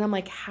day." And I'm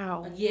like,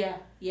 "How?" Yeah.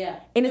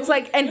 And it's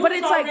like but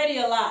it's already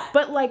a lot.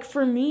 But like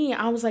for me,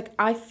 I was like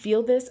I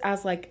feel this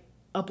as like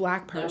a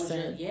black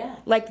person.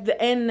 Like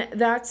and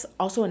that's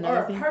also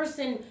another thing. Or a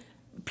person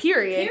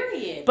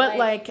Period. But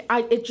like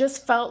it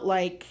just felt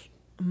like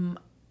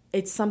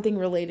it's something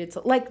related to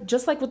like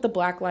just like with the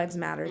Black Lives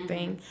Matter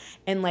thing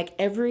and like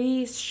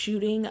every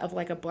shooting of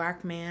like a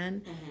black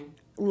man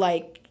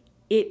like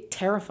it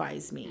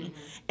terrifies me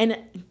and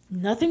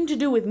nothing to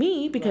do with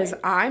me because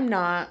I'm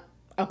not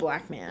a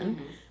black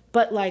man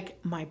But,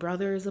 like, my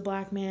brother is a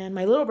black man.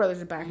 My little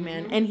brother's a black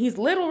man. And he's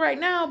little right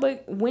now,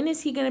 but when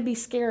is he going to be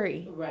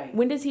scary? Right.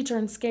 When does he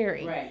turn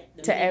scary?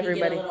 Right. To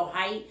everybody. He get a little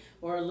height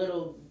or a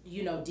little,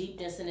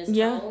 deepness in his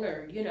tone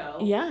or,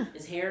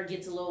 his hair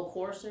gets a little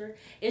coarser.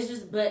 It's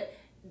just, but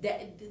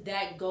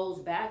that goes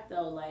back,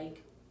 though,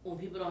 like, when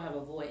people don't have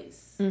a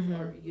voice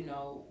or,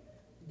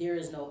 there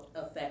is no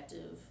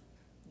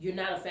you're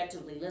not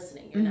effectively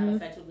listening. You're not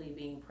effectively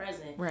being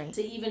present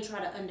to even try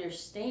to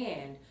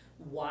understand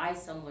why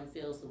someone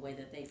feels the way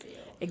that they feel.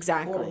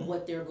 Exactly. Or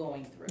what they're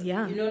going through.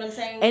 Yeah. You know what I'm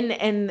saying?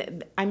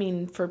 And I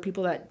mean, for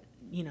people that,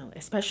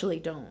 especially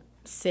don't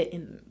sit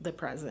in the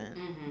present,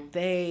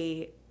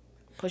 they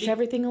push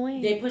everything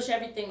away. They push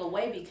everything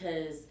away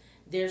because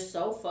they're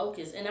so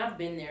focused. And I've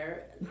been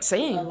there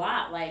a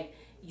lot. Like,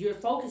 you're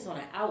focused on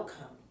an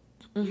outcome.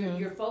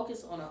 You're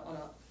focused on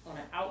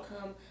an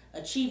outcome,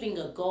 achieving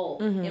a goal.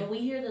 And we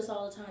hear this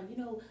all the time,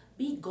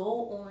 be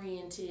goal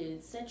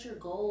oriented, set your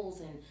goals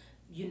and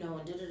and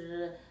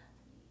da-da-da-da.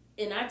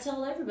 And I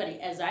tell everybody,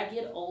 as I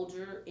get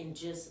older and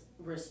just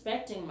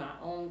respecting my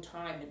own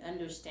time and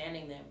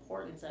understanding the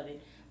importance of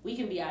it, we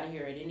can be out of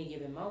here at any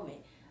given moment.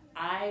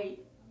 I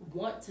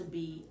want to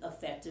be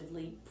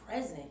effectively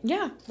present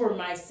for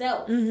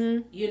myself.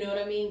 You know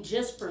what I mean?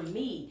 Just for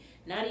me,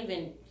 not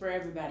even for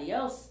everybody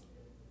else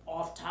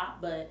off top,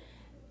 but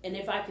and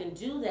if I can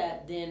do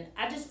that, then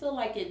I just feel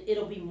like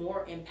it'll be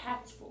more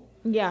impactful.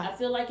 Yeah. I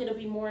feel like it'll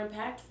be more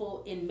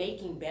impactful in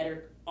making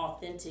better,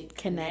 authentic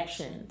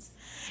connections.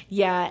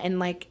 Yeah, and,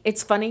 like,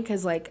 it's funny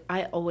because, like,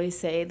 I always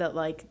say that,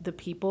 like, the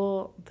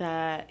people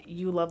that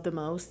you love the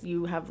most,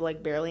 you have,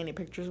 like, barely any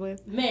pictures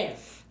with. Man.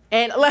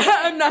 And, like,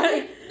 I'm not...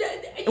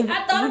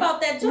 I thought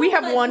about that, too. We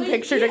have one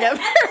picture together.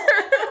 I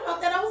thought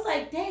about that. I was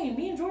like, dang,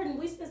 me and Jordan,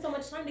 we spent so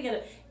much time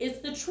together. It's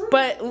the truth.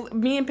 But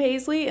me and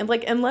Paisley, and,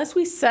 like, unless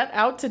we set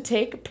out to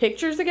take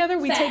pictures together,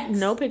 we take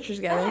no pictures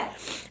together.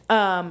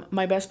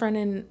 My best friend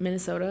in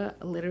Minnesota,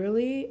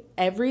 literally,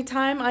 every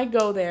time I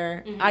go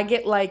there, I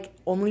get, like,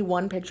 only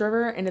one picture of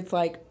her, and it's,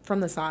 like, from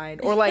the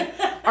side. Or, like,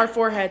 our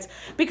foreheads.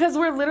 Because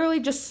we're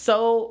literally just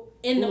so...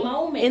 in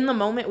the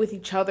moment with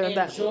each other,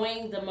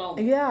 enjoying the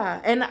moment.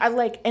 Yeah, and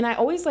I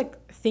always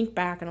think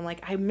back and I'm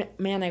like, I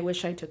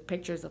wish I took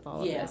pictures of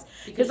all of this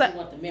because you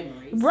want the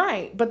memories,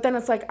 right? But then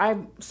it's like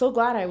I'm so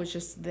glad I was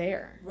just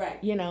there, right?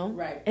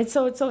 Right. And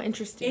so it's so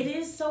interesting. It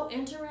is so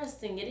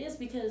interesting. It is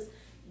because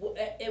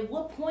at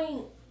what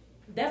point?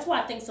 That's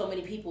why I think so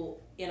many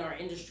people in our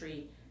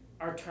industry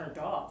are turned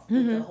off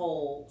with the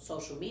whole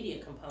social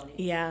media component.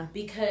 Yeah,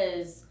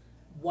 because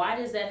why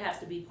does that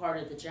have to be part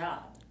of the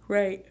job?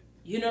 Right.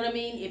 You know what I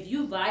mean? If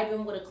you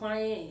vibing with a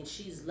client and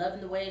she's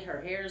loving the way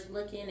her hair is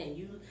looking and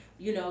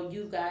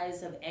you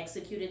guys have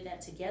executed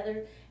that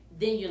together,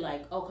 then you're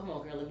like, oh, come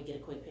on, girl, let me get a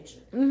quick picture.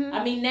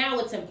 I mean, now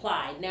it's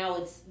implied. Now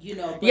it's,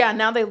 yeah,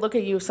 now they look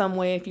at you some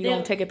way if you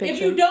don't take a picture.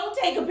 If you don't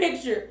take a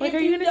picture. Like, are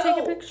you going to take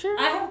a picture?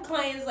 I have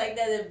clients like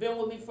that have been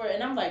with me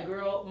and I'm like,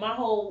 girl, my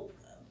whole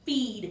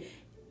feed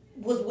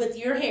was with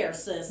your hair,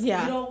 sis.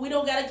 Yeah. We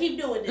don't got to keep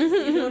doing this.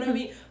 You know what I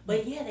mean?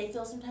 But yeah, they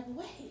feel some type of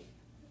way.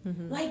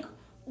 Like,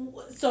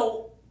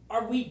 so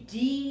are we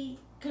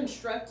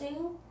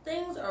deconstructing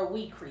things or are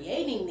we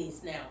creating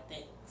these now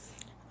things?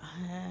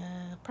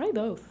 Probably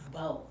both.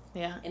 Both.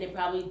 Yeah. And it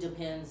probably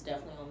depends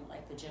definitely on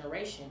like the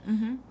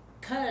generation.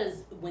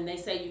 Because when they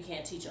say you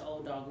can't teach an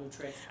old dog new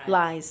tricks.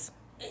 Lies.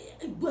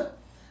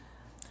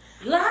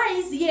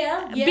 Lies,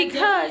 yeah,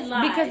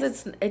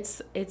 because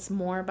it's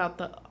more about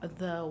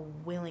the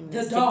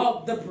willingness. The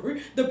dog, the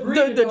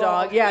breed the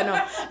dog, yeah,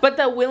 no, but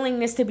the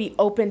willingness to be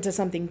open to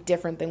something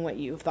different than what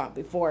you've thought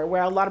before.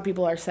 Where a lot of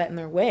people are set in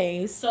their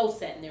ways,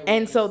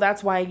 and so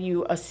that's why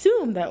you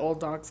assume that old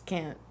dogs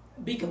can't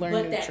learn new tricks.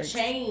 But that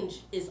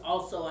change is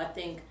also, I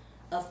think,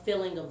 a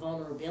feeling of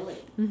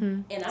vulnerability,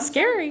 and I'm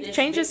scary.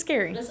 Change is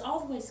scary. It's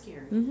always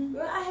scary.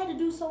 I had to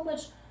do so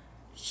much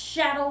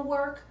shadow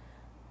work.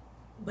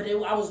 But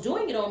I was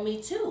doing it on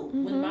me too.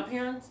 When my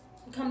parents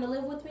come to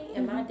live with me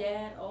and my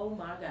dad, oh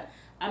my God.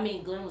 I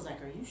mean, Glenn was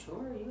like, are you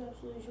sure? Are you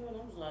absolutely sure? And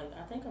I was like,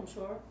 I think I'm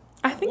sure.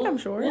 I'm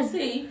sure. We'll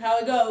see how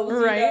it goes.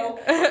 Right.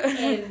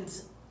 And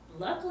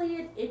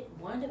luckily it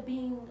wound up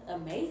being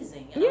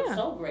amazing. And I'm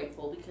so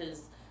grateful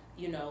because,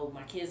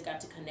 my kids got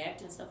to connect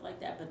and stuff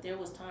like that. But there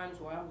was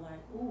times where I'm like,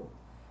 ooh,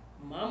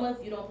 Mama,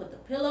 if you don't put the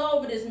pillow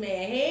over this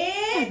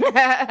man's head.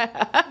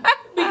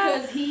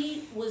 Because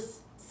he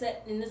was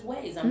set in his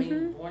ways. I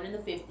mean, born in the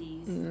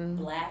 50s,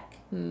 black,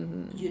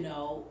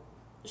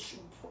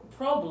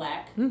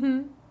 pro-black,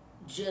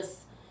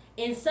 just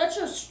in such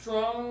a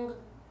strong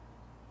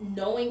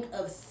knowing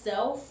of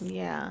self,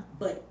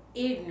 but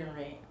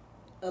ignorant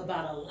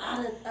about a lot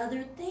of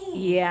other things.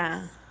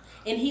 Yeah.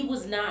 And he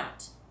was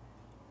not.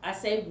 I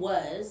say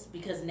was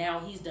because now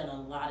he's done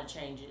a lot of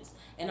changes.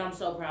 And I'm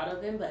so proud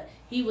of him, but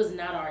he was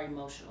not our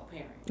emotional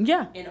parent.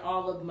 Yeah. And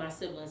all of my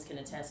siblings can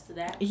attest to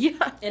that.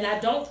 Yeah. And I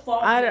don't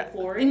fault him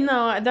for it.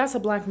 No, that's a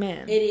black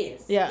man. It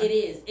is. Yeah. It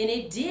is. And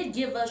it did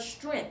give us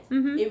strength.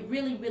 Mm-hmm. It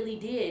really, really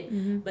did.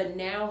 Mm-hmm. But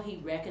now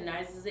he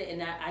recognizes it,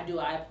 and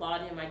I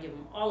applaud him. I give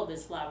him all of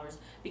his flowers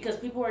because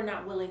people are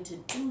not willing to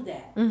do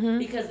that. Mm-hmm.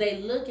 Because they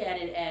look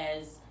at it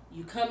as,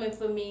 you coming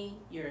for me,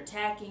 you're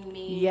attacking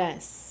me.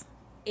 Yes.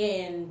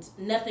 And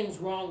nothing's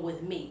wrong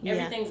with me.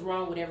 Everything's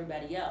wrong with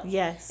everybody else.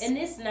 Yes. And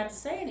it's not to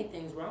say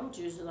anything's wrong with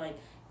you. It's like,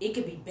 it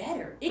could be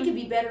better. It could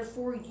be better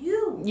for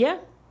you. Yeah.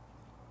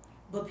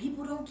 But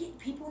people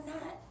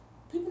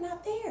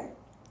not there.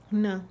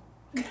 No.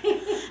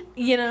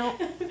 You know,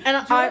 and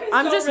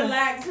I'm so just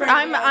relaxed right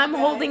I'm now, I'm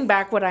guys. holding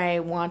back what I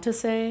want to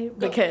say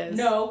because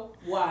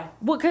why?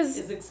 Well, because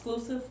It's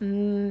exclusive.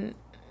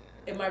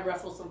 It might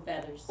ruffle some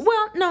feathers.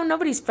 well, no,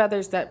 nobody's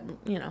feathers that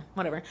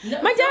whatever.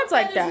 No, My some dad's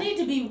like feathers that. Need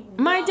to be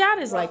My dad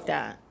is ruffled. like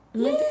that.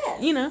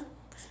 Yes. You know.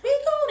 Speak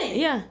on it.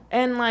 Yeah,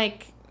 and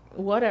like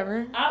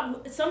whatever.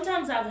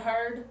 Sometimes I've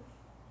heard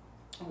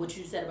what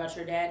you said about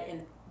your dad,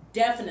 and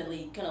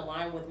definitely can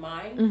align with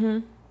mine. Mm-hmm.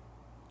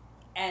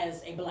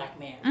 As a black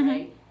man, Mm-hmm.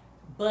 right?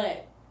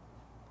 But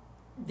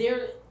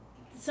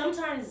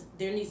sometimes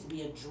there needs to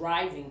be a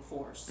driving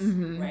force,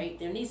 Mm-hmm. right?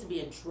 There needs to be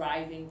a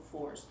driving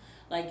force.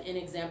 Like an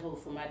example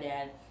for my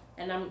dad,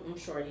 and I'm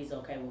sure he's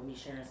okay with me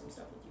sharing some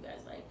stuff with you guys.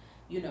 Like,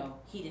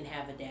 he didn't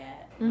have a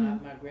dad.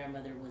 Mm-hmm. My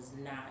grandmother was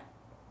not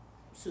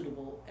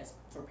suitable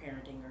for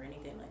parenting or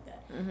anything like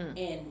that. Mm-hmm.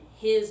 And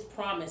his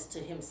promise to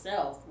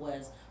himself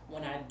was,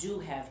 when I do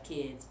have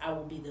kids, I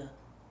will be the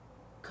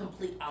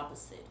complete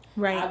opposite.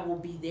 Right. I will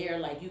be there.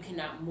 Like, you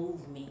cannot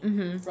move me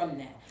Mm-hmm. from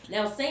that.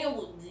 Now, saying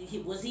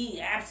was he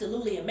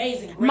absolutely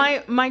amazing?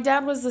 Great. My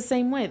dad was the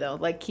same way though.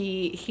 Like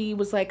he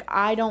was like,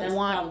 I don't That's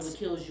want. probably what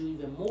kills you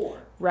even more.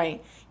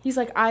 Right. He's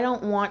like, I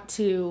don't want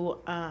to.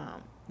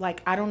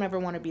 Like, I don't ever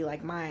want to be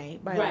like my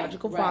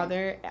biological Right.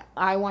 father.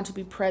 I want to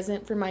be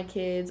present for my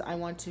kids. I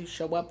want to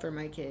show up for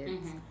my kids.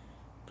 Mm-hmm.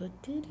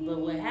 But did he? But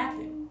what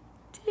happened?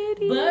 Did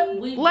he?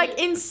 But like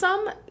in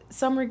some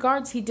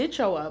regards, he did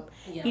show up.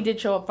 Yeah. He did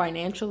show up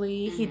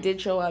financially. Mm-hmm. He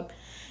did show up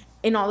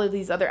in all of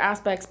these other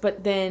aspects.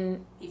 But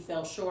then he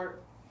fell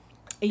short.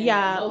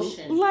 yeah,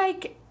 emotion.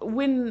 like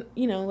when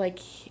like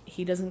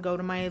he doesn't go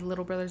to my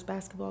little brother's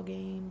basketball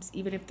games,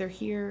 even if they're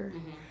here.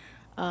 Mm-hmm.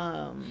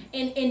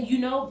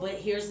 And but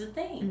here's the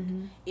thing.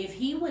 Mm-hmm. If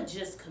he would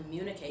just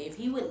communicate, if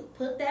he would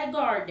put that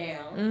guard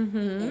down Mm-hmm.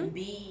 and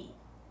be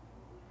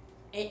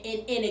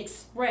and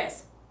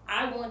express,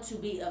 I want to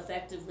be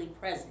effectively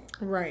present.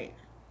 Right.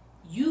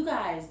 You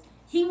guys,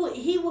 he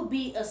would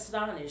be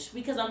astonished,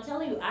 because I'm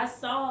telling you, I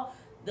saw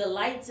the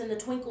lights and the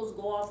twinkles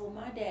go off with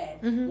my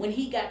dad Mm-hmm. when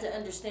he got to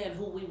understand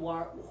who we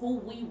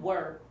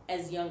were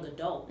as young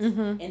adults.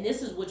 Mm-hmm. And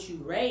this is what you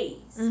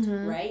raised,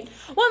 Mm-hmm. right?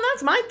 Well, and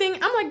that's my thing.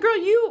 I'm like, girl,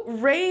 you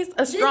raised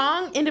a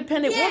strong,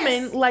 independent Yes.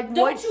 woman. Like,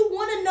 don't what? you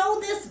want to know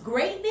this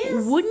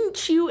greatness?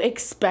 Wouldn't you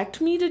expect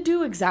me to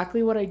do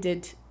exactly what I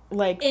did?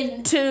 Like,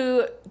 And-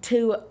 to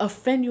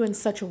offend you in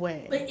such a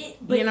way.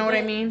 But you know what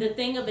I mean? The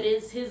thing of it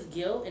is, his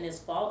guilt and his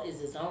fault is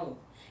his own.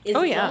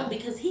 Yeah. Own,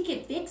 because he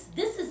can fix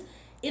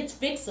it's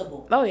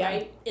fixable. Oh, yeah.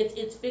 Right?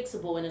 It's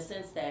fixable in a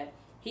sense that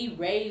he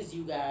raised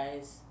you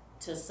guys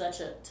to such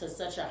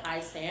a high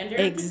standard.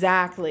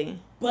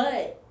 Exactly.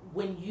 But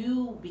when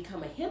you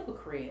become a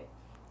hypocrite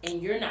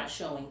and you're not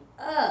showing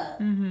up,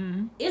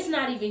 Mm-hmm. it's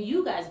not even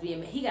you guys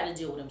being. He got to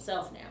deal with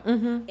himself now,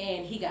 Mm-hmm.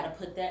 and he got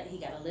to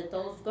let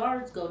those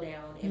guards go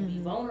down and be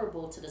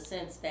vulnerable to the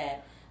sense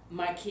that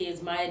my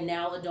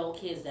now adult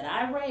kids that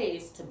I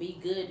raised to be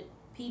good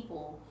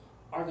people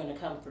are gonna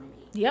come for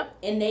me. Yep.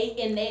 And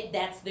they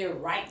that's their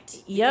right.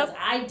 Because Yep.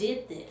 I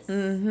did this.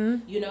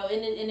 Mm-hmm.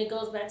 And it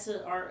goes back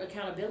to our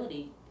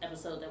accountability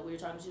episode that we were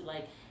talking to.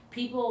 Like,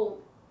 people,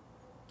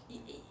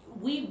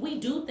 we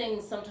do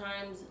things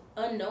sometimes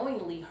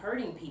unknowingly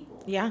hurting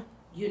people. Yeah.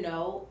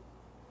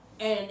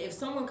 And if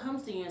someone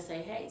comes to you and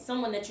say, hey,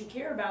 someone that you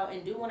care about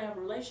and do want to have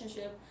a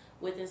relationship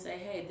with, and say,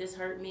 hey, this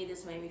hurt me,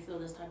 this made me feel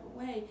this type of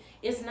way,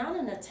 it's not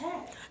an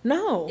attack.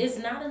 No. It's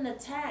not an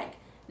attack.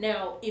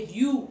 Now, if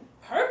you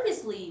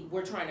purposely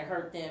were trying to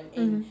hurt them,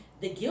 and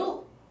the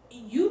guilt,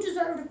 you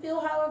deserve to feel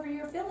however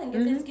you're feeling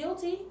if it's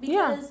guilty,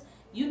 because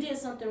you did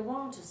something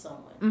wrong to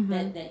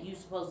someone that you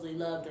supposedly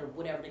loved, or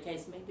whatever the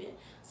case may be.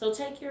 So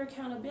take your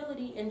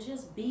accountability and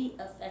just be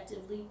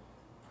effectively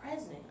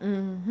present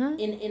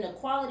in a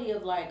quality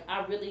of, like,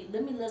 let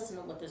me listen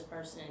to what this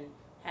person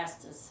has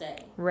to say.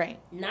 Right.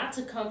 Not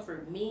to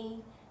comfort me,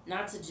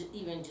 not to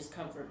even just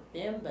comfort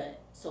them,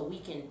 but so we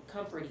can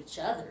comfort each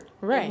other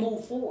Right. and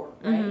move forward,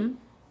 right?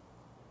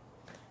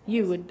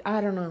 You would,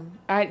 I don't know.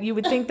 You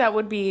would think that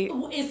would be.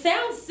 It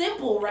sounds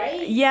simple,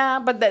 right? Yeah,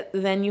 but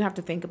then you have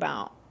to think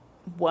about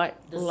what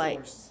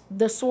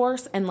the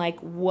source and like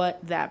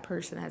what that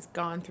person has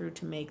gone through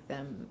to make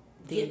them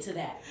get to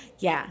that.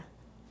 Yeah.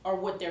 Or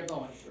what they're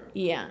going through.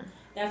 Yeah.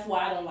 That's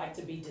why I don't like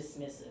to be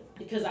dismissive,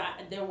 because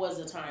there was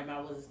a time I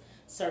was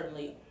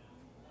certainly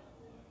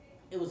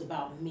it was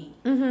about me,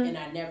 Mm-hmm. and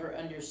I never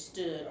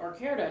understood or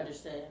cared to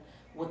understand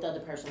what the other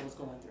person was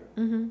going through.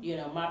 Mm-hmm. You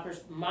know,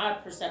 my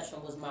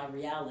perception was my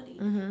reality.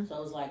 Mm-hmm. So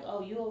it was like,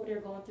 oh, you over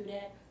there going through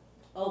that?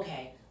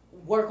 Okay,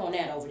 work on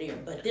that over there.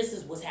 But this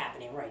is what's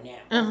happening right now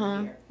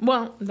over here.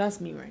 Well,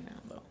 that's me right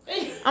now, though.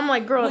 I'm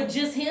like, girl. With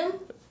just him?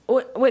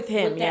 With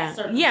him, With yeah.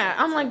 that Yeah,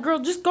 I'm like, girl,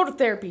 just go to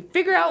therapy.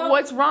 Figure out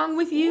what's wrong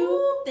with you.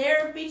 Ooh,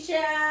 therapy,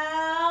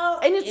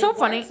 child. And it's so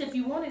funny. If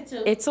you wanted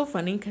to. It's so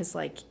funny because,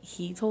 like,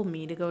 he told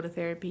me to go to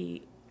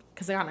therapy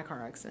because I got in a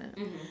car accident.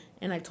 Mm-hmm.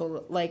 And I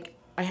told, like,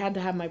 I had to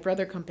have my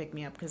brother come pick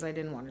me up because I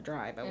didn't want to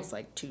drive. I was,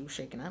 like, too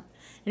shaken up.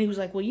 And he was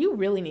like, well, you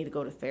really need to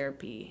go to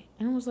therapy.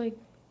 And I was like...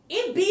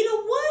 It be the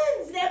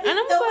ones that be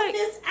throwing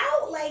this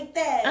out like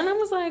that. And I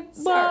was like,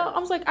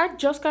 well, I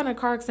just got in a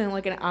car accident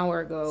like an hour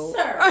ago.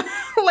 Sir.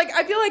 Like,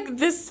 I feel like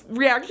this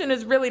reaction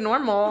is really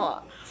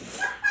normal.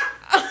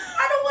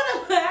 I don't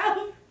want to laugh.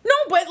 No,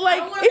 but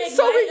like, it's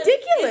so ridiculous.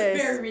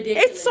 It's very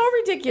ridiculous. It's so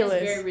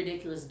ridiculous. It's very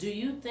ridiculous. Do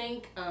you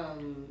think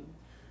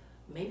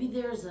maybe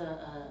there's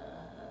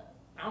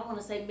I don't want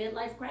to say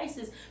midlife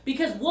crisis,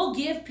 because we'll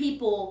give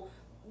people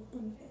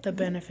the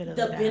benefit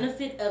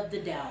of the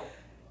doubt.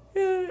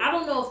 I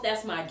don't know if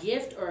that's my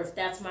gift or if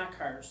that's my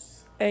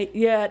curse.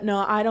 Yeah,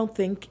 no, I don't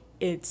think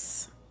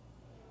it's...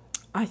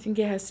 I think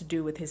it has to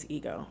do with his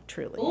ego,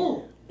 truly.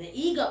 Ooh, the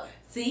ego.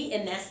 See,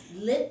 and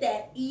let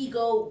that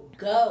ego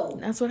go.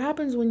 That's what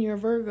happens when you're a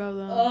Virgo,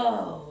 though.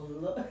 Oh,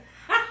 look.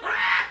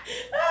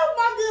 Oh,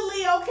 my good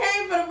Leo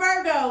came for the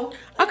Virgo.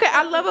 Okay,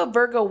 I love a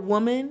Virgo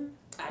woman.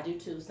 I do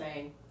too,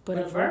 same. But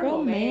a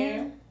Virgo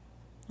man?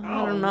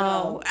 I don't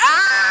know.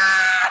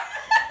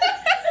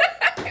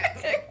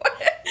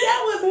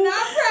 That was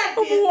not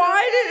practice.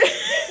 Why did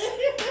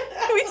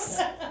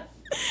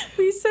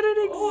we said it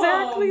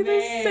exactly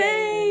the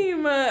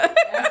same?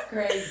 That's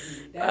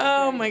crazy.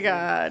 Oh crazy. My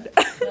God.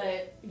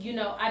 But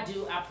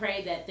I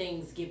pray that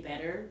things get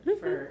better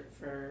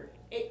for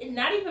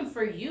not even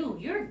for you.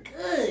 You're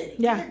good.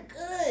 Yeah. You're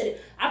good.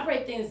 I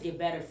pray things get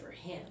better for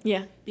him.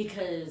 Yeah.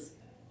 Because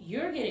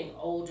you're getting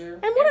older.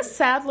 And what a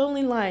sad,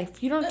 lonely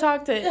life. You don't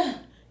talk to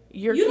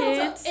your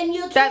kids and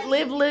your kids that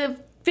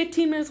live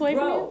 15 minutes away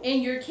from you.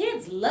 And your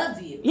kids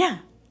love you. Yeah.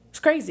 It's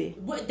crazy.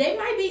 But they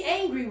might be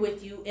angry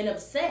with you and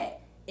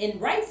upset,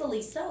 and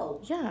rightfully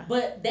so. Yeah.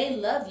 But they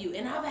love you,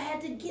 and I've had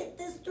to get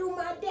this through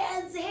my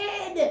dad's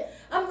head.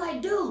 I'm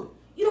like, dude,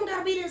 you don't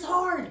gotta be this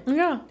hard.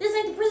 Yeah. This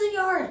ain't the prison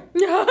yard.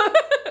 Yeah.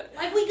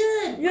 Like, we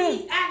good. Yeah.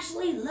 We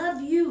actually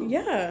love you.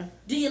 Yeah.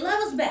 Do you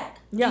love us back?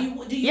 Yeah.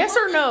 Do you yes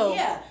or no?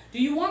 Yeah.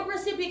 Do you want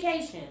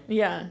reciprocation?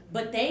 Yeah.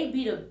 But they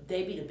be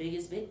the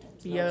biggest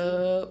victims.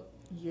 Yup.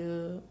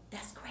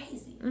 That's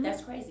crazy. Mm-hmm.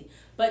 That's crazy.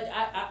 But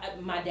I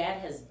my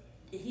dad has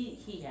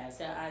he has.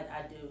 I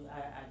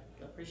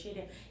appreciate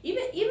it.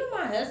 Even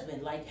my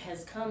husband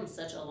has come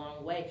such a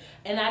long way,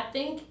 and I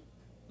think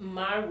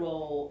my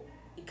role,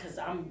 because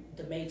I'm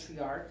the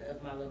matriarch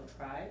of my little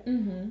tribe,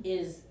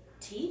 is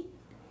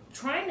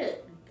trying to.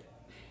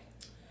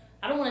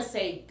 I don't want to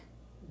say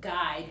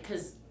guide,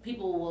 because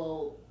people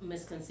will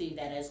misconceive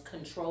that as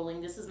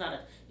controlling. This is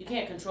not you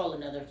can't control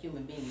another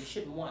human being. You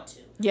shouldn't want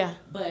to. Yeah.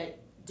 But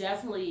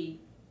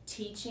definitely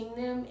teaching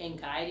them and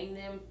guiding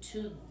them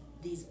to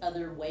these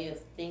other way of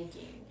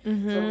thinking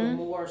from a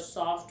more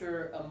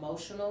softer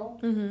emotional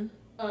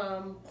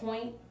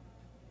point,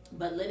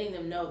 but letting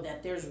them know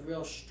that there's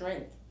real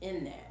strength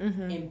in that,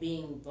 in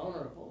being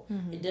vulnerable.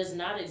 It does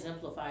not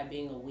exemplify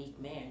being a weak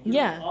man. You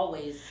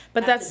always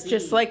but that's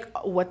just like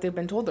what they've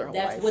been told their whole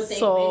life. That's what they've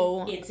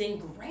been, it's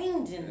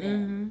ingrained in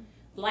them.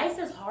 Life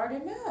is hard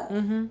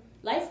enough.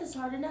 Life is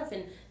hard enough.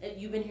 And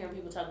you've been hearing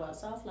people talk about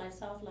soft life.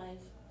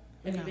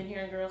 Have you been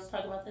hearing girls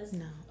talk about this?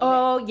 No. Okay.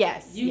 Oh,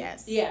 yes.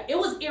 Yeah, it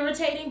was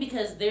irritating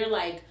because they're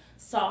like,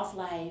 soft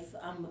life,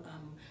 I'm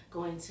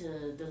going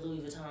to the Louis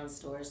Vuitton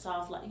store,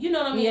 soft life. You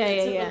know what I mean?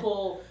 The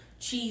typical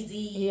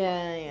cheesy,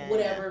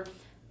 whatever.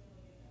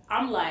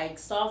 I'm like,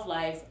 soft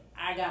life,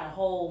 I got a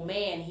whole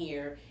man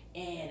here,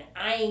 and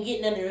I ain't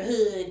getting under the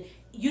hood.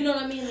 You know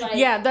what I mean? Like,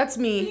 yeah, that's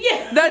me.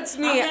 Yeah. That's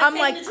me. I'm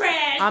like, the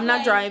trash. I'm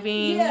not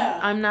driving. Yeah.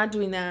 I'm not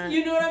doing that.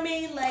 You know what I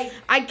mean? Like,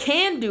 I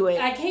can do it.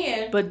 I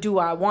can. But do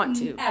I want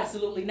to?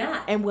 Absolutely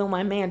not. And will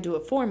my man do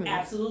it for me?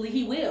 Absolutely,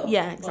 he will.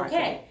 Yeah, exactly.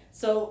 Okay.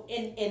 So,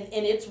 and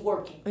it's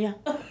working. Yeah.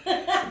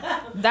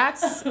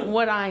 That's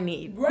what I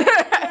need.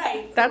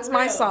 Right. That's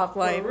my soft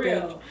life,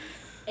 bitch.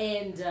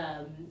 And,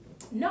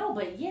 no,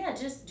 but yeah,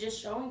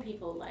 just showing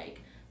people,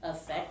 like,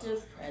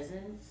 effective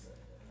presence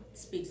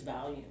speaks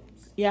volumes.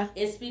 Yeah.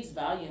 It speaks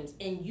volumes.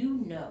 And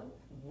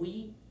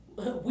we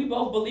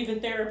both believe in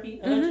therapy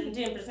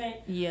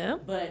 110%. Yeah.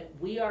 But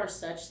we are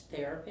such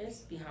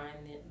therapists behind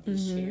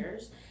these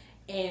chairs.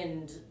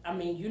 And I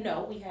mean,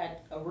 we had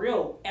a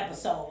real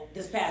episode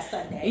this past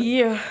Sunday.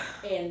 Yeah.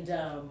 And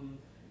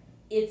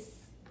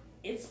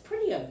it's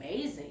pretty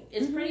amazing.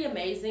 It's pretty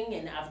amazing,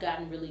 and I've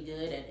gotten really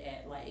good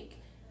at like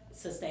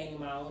sustaining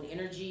my own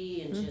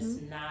energy and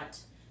just not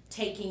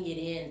taking it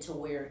in to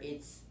where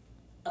it's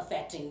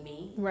affecting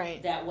me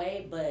right that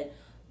way. But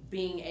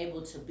being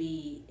able to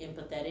be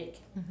empathetic,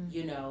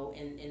 you know,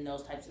 in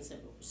those types of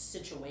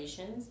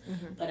situations.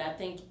 But I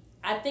think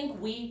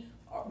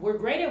we're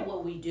great at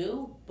what we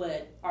do,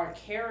 but our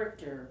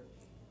character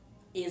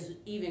is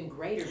even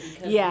greater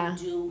because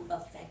we do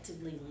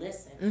effectively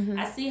listen.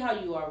 I see how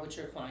you are with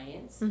your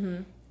clients,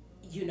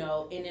 you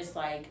know, and it's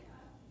like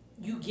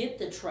you get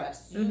the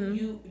trust.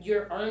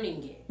 You're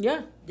earning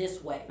it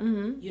this way,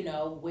 you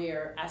know,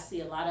 where I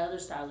see a lot of other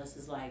stylists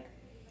is like,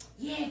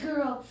 yeah,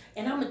 girl,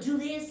 and I'm gonna do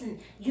this, and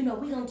you know,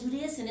 we gonna do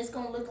this, and it's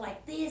gonna look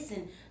like this,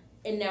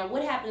 and now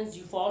what happens?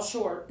 You fall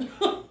short,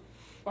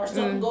 or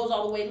something goes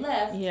all the way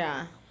left.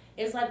 Yeah,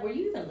 it's like, were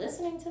you even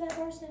listening to that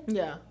person?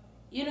 Yeah.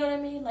 You know what I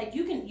mean? Like,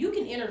 you can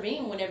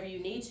intervene whenever you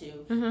need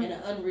to in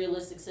an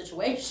unrealistic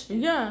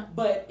situation. Yeah.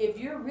 But if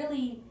you're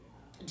really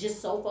just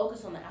so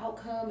focused on the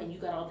outcome and you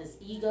got all this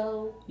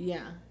ego.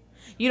 Yeah.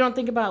 You don't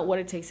think about what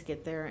it takes to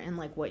get there and,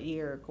 like, what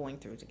you're going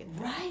through to get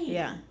there. Right.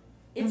 Yeah.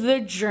 It's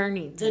the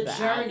journey to the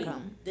journey.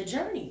 outcome. The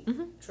journey.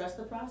 Trust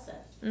the process.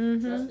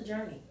 Trust the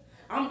journey.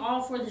 I'm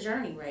all for the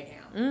journey right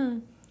now.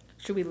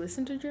 Should we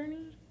listen to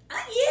Journey?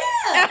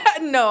 Yeah.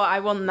 No, I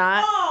will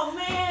not. Oh,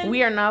 man.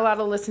 We are not allowed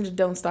to listen to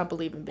Don't Stop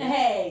Believing, bitch.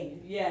 Hey,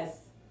 yes.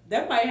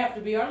 That might have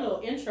to be our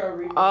little intro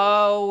remix.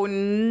 Oh,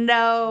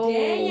 no.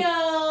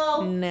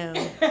 Daniel. No.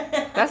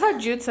 That's how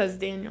Jude says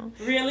Daniel.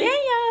 Really?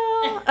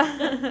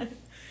 Daniel.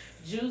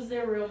 Jude's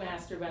their real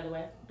master, by the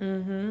way.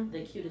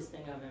 The cutest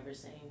thing I've ever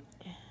seen.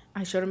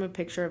 I showed him a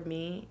picture of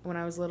me when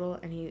I was little,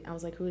 and I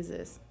was like, who is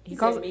this? He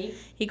calls me.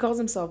 He calls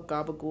himself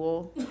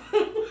Gabagool.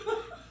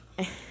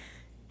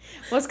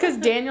 Well, it's because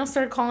Daniel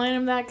started calling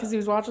him that because he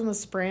was watching The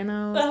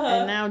Sopranos,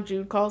 and now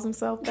Jude calls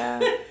himself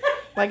that.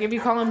 Like, if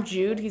you call him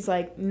Jude, he's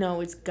like,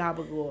 no, it's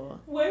Gabagool.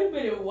 Wait a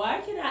minute.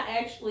 Why can I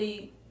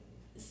actually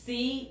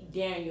see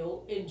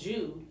Daniel and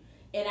Jude,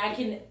 and I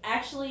can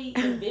actually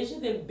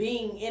envision them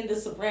being in The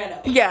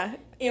Sopranos? Yeah.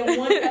 In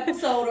one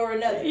episode or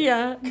another.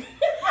 Yeah.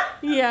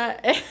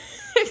 Yeah.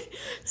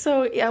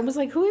 So I was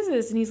like, who is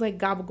this? And he's like,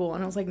 Gabagool.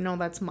 And I was like, no,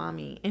 that's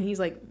mommy. And he's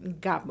like,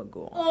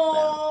 Gabagool.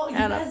 Oh, you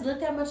guys look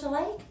that much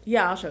alike?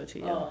 Yeah, I'll show it to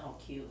you. Oh, how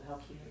cute. How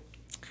cute.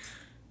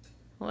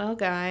 Well,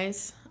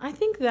 guys, I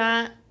think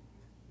that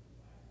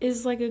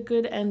is like a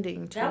good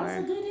ending to That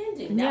was a good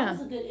ending. That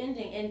was a good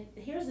ending. And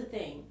here's the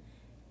thing.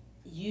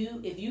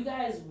 If you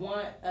guys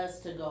want us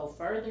to go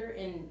further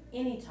in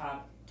any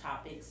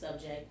topic,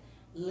 subject,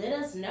 let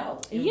us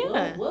know. And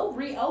we'll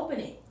reopen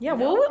it. Yeah,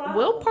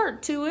 we'll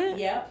part 2 it.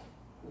 Yep.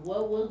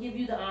 We'll give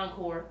you the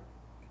encore.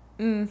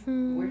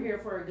 We're here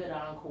for a good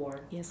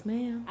encore. Yes,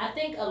 ma'am. I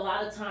think a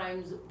lot of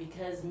times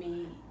because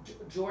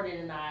Jordan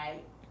and I,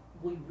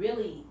 we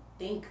really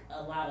think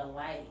a lot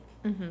alike.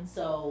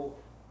 So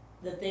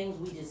the things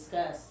we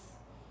discuss,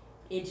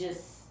 it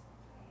just,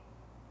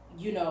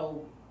 you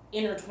know,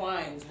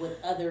 intertwines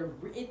with other.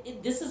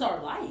 This is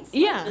our life.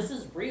 Yeah. This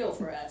is real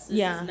for us. This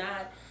is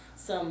not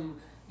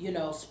some, you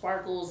know,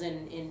 sparkles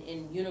and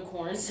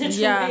unicorn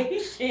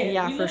situation.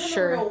 Yeah, we for live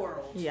sure. In the real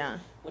world. Yeah.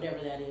 Whatever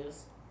that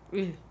is.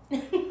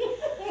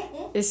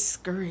 It's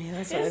scurry.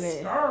 That's what it is. It's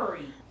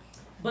scurry.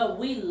 But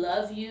we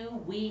love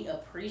you. We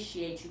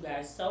appreciate you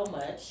guys so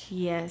much.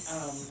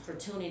 Yes. For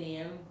tuning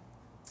in.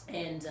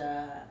 And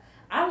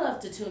I love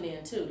to tune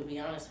in too, to be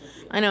honest with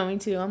you. I know, me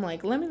too. I'm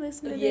like, let me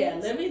listen to this. Yeah,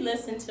 let me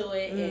listen to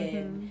it.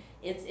 And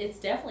it's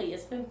definitely,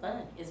 it's been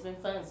fun. It's been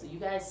fun. So you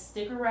guys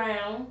stick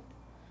around.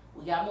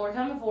 We got more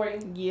coming for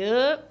you.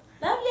 Yep.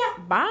 Love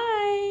ya.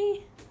 Bye.